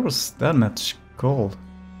minute, where was that match called?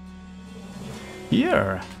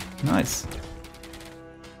 Here! Nice.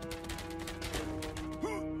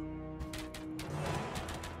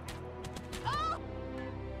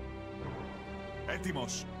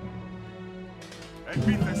 Έτοιμος.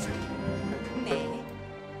 Επίθεση. Ναι.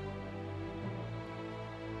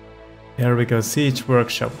 Here we go, Siege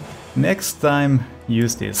Workshop. Next time,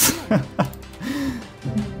 use this.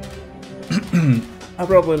 I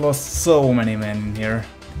probably lost so many men in here.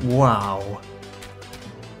 Wow.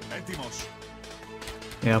 Έτοιμος.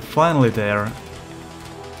 Yeah, finally there.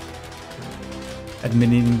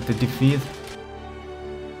 Admitting the defeat.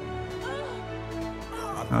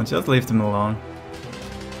 I'll just leave them alone.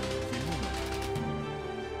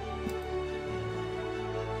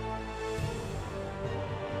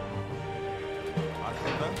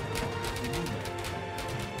 Άρχοντα.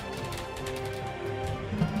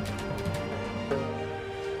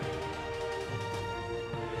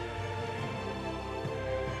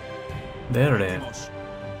 There it is. Έτοιμος.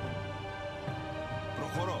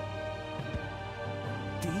 Προχωρώ.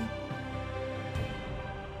 Τι?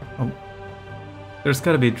 Oh. There's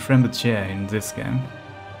gotta be Trembuchet in this game.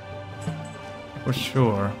 For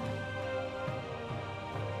sure.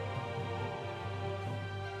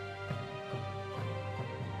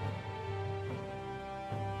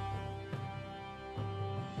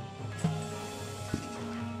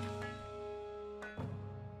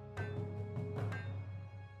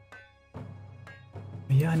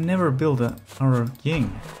 Yeah, I never built our king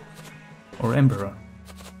or emperor.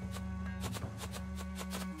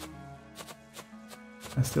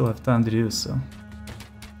 I still have time to do so.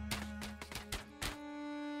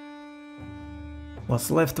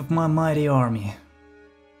 What's left of my mighty army?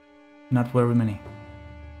 Not very many.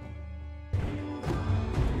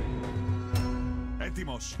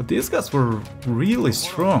 Έτοιμος. But these guys were really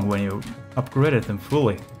strong when you upgraded them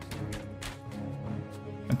fully.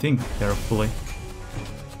 I think they're fully.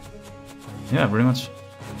 Yeah, pretty much.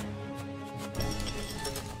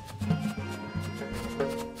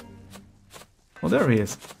 Oh, there he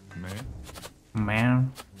is. Ναι.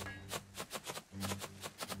 Man.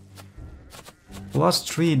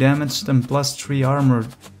 +3 damage and +3 armor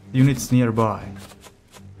units nearby.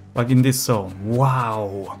 Like in this zone.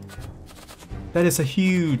 Wow! That is a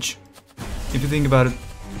huge... If you think about it,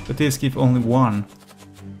 but these give only one.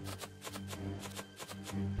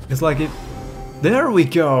 It's like if... There we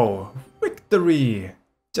go! Victory!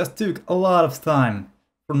 Just took a lot of time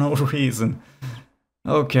for no reason.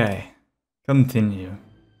 Okay, continue.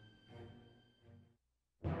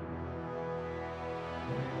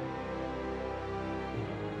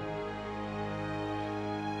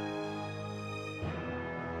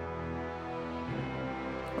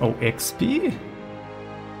 Oh, XP?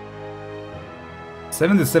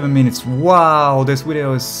 77 minutes. Wow, this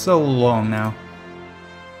video is so long now.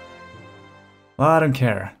 Well, I don't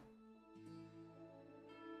care.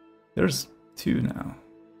 There's 2 now.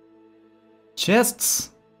 Chests?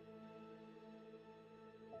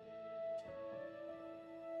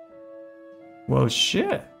 Well,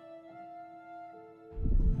 shit.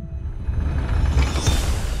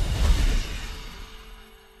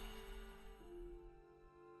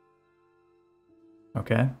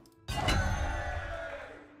 Okay.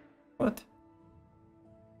 What?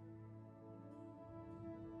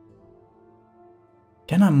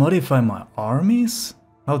 Can I modify my armies?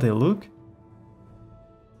 How they look?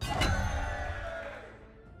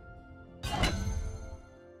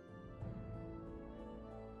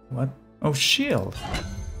 What? Oh, shield.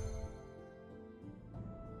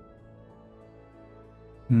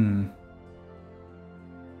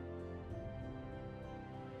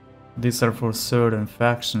 These are for certain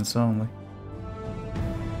factions only.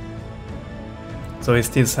 So is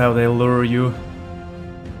this how they lure you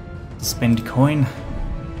to spend coin?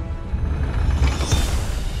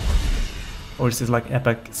 Or is it like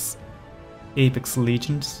Apex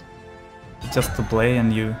Legends? Just to play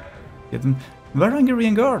and you get them?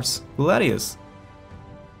 Varangarian guards! Gladius!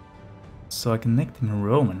 So I can make them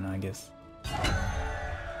Roman, I guess.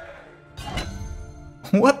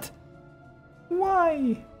 What?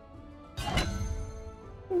 Why?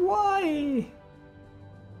 Why?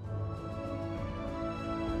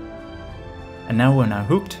 And now when I'm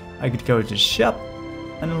hooked, I could go to the shop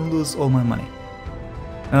and lose all my money.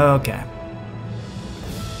 Okay.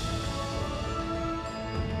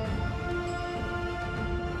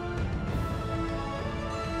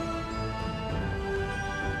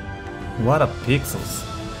 What a pixels.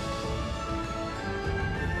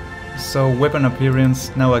 So weapon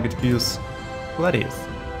appearance, now I could use Gladius.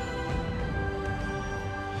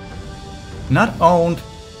 Not owned.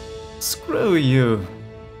 Screw you.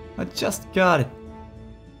 I just got it.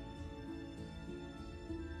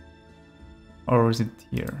 Or is it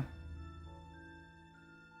here?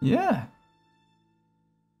 Yeah.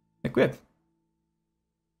 Equip.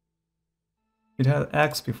 It had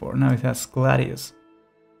Axe before, now it has Gladius.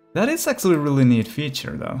 That is actually a really neat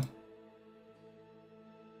feature though.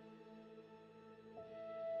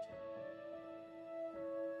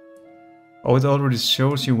 Oh, it already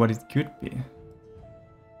shows you what it could be.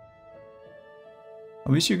 I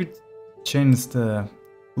wish you could change the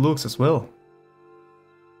looks as well.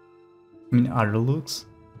 I mean, other looks.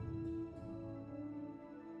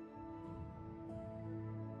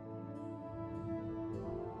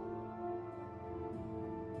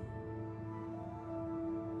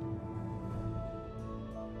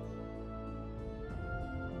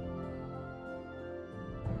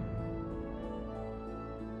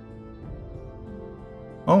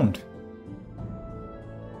 Owned.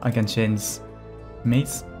 I can change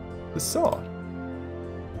mace to sword.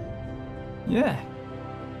 Yeah.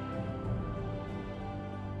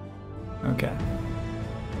 Okay.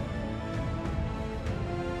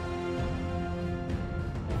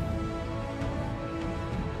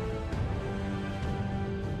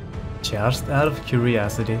 Just out of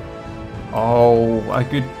curiosity. Oh, I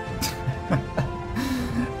could...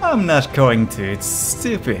 I'm not going to, it's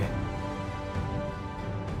stupid.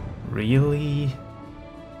 Really?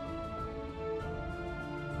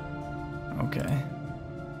 Okay.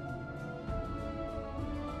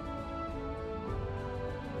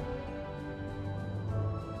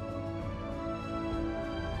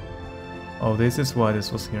 Oh, this is why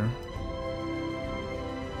this was here.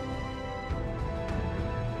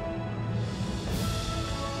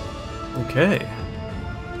 Okay.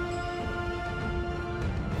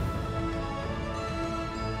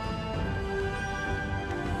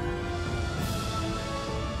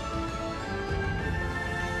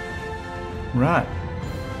 Right.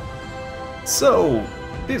 So,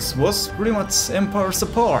 this was pretty much Empires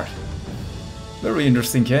Apart. Very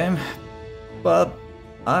interesting game, but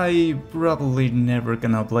I probably never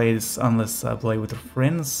gonna play this unless I play with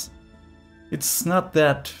friends. It's not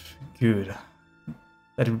that good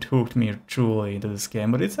that it hooked me truly into this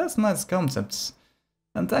game, but it has nice concepts.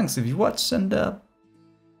 And thanks if you watch, and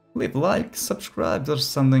leave a like, subscribe or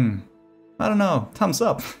something. I don't know, thumbs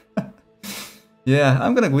up. Yeah,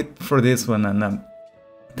 I'm gonna quit for this one, and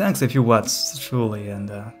thanks if you watched truly,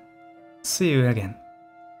 and see you again.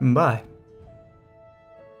 Bye.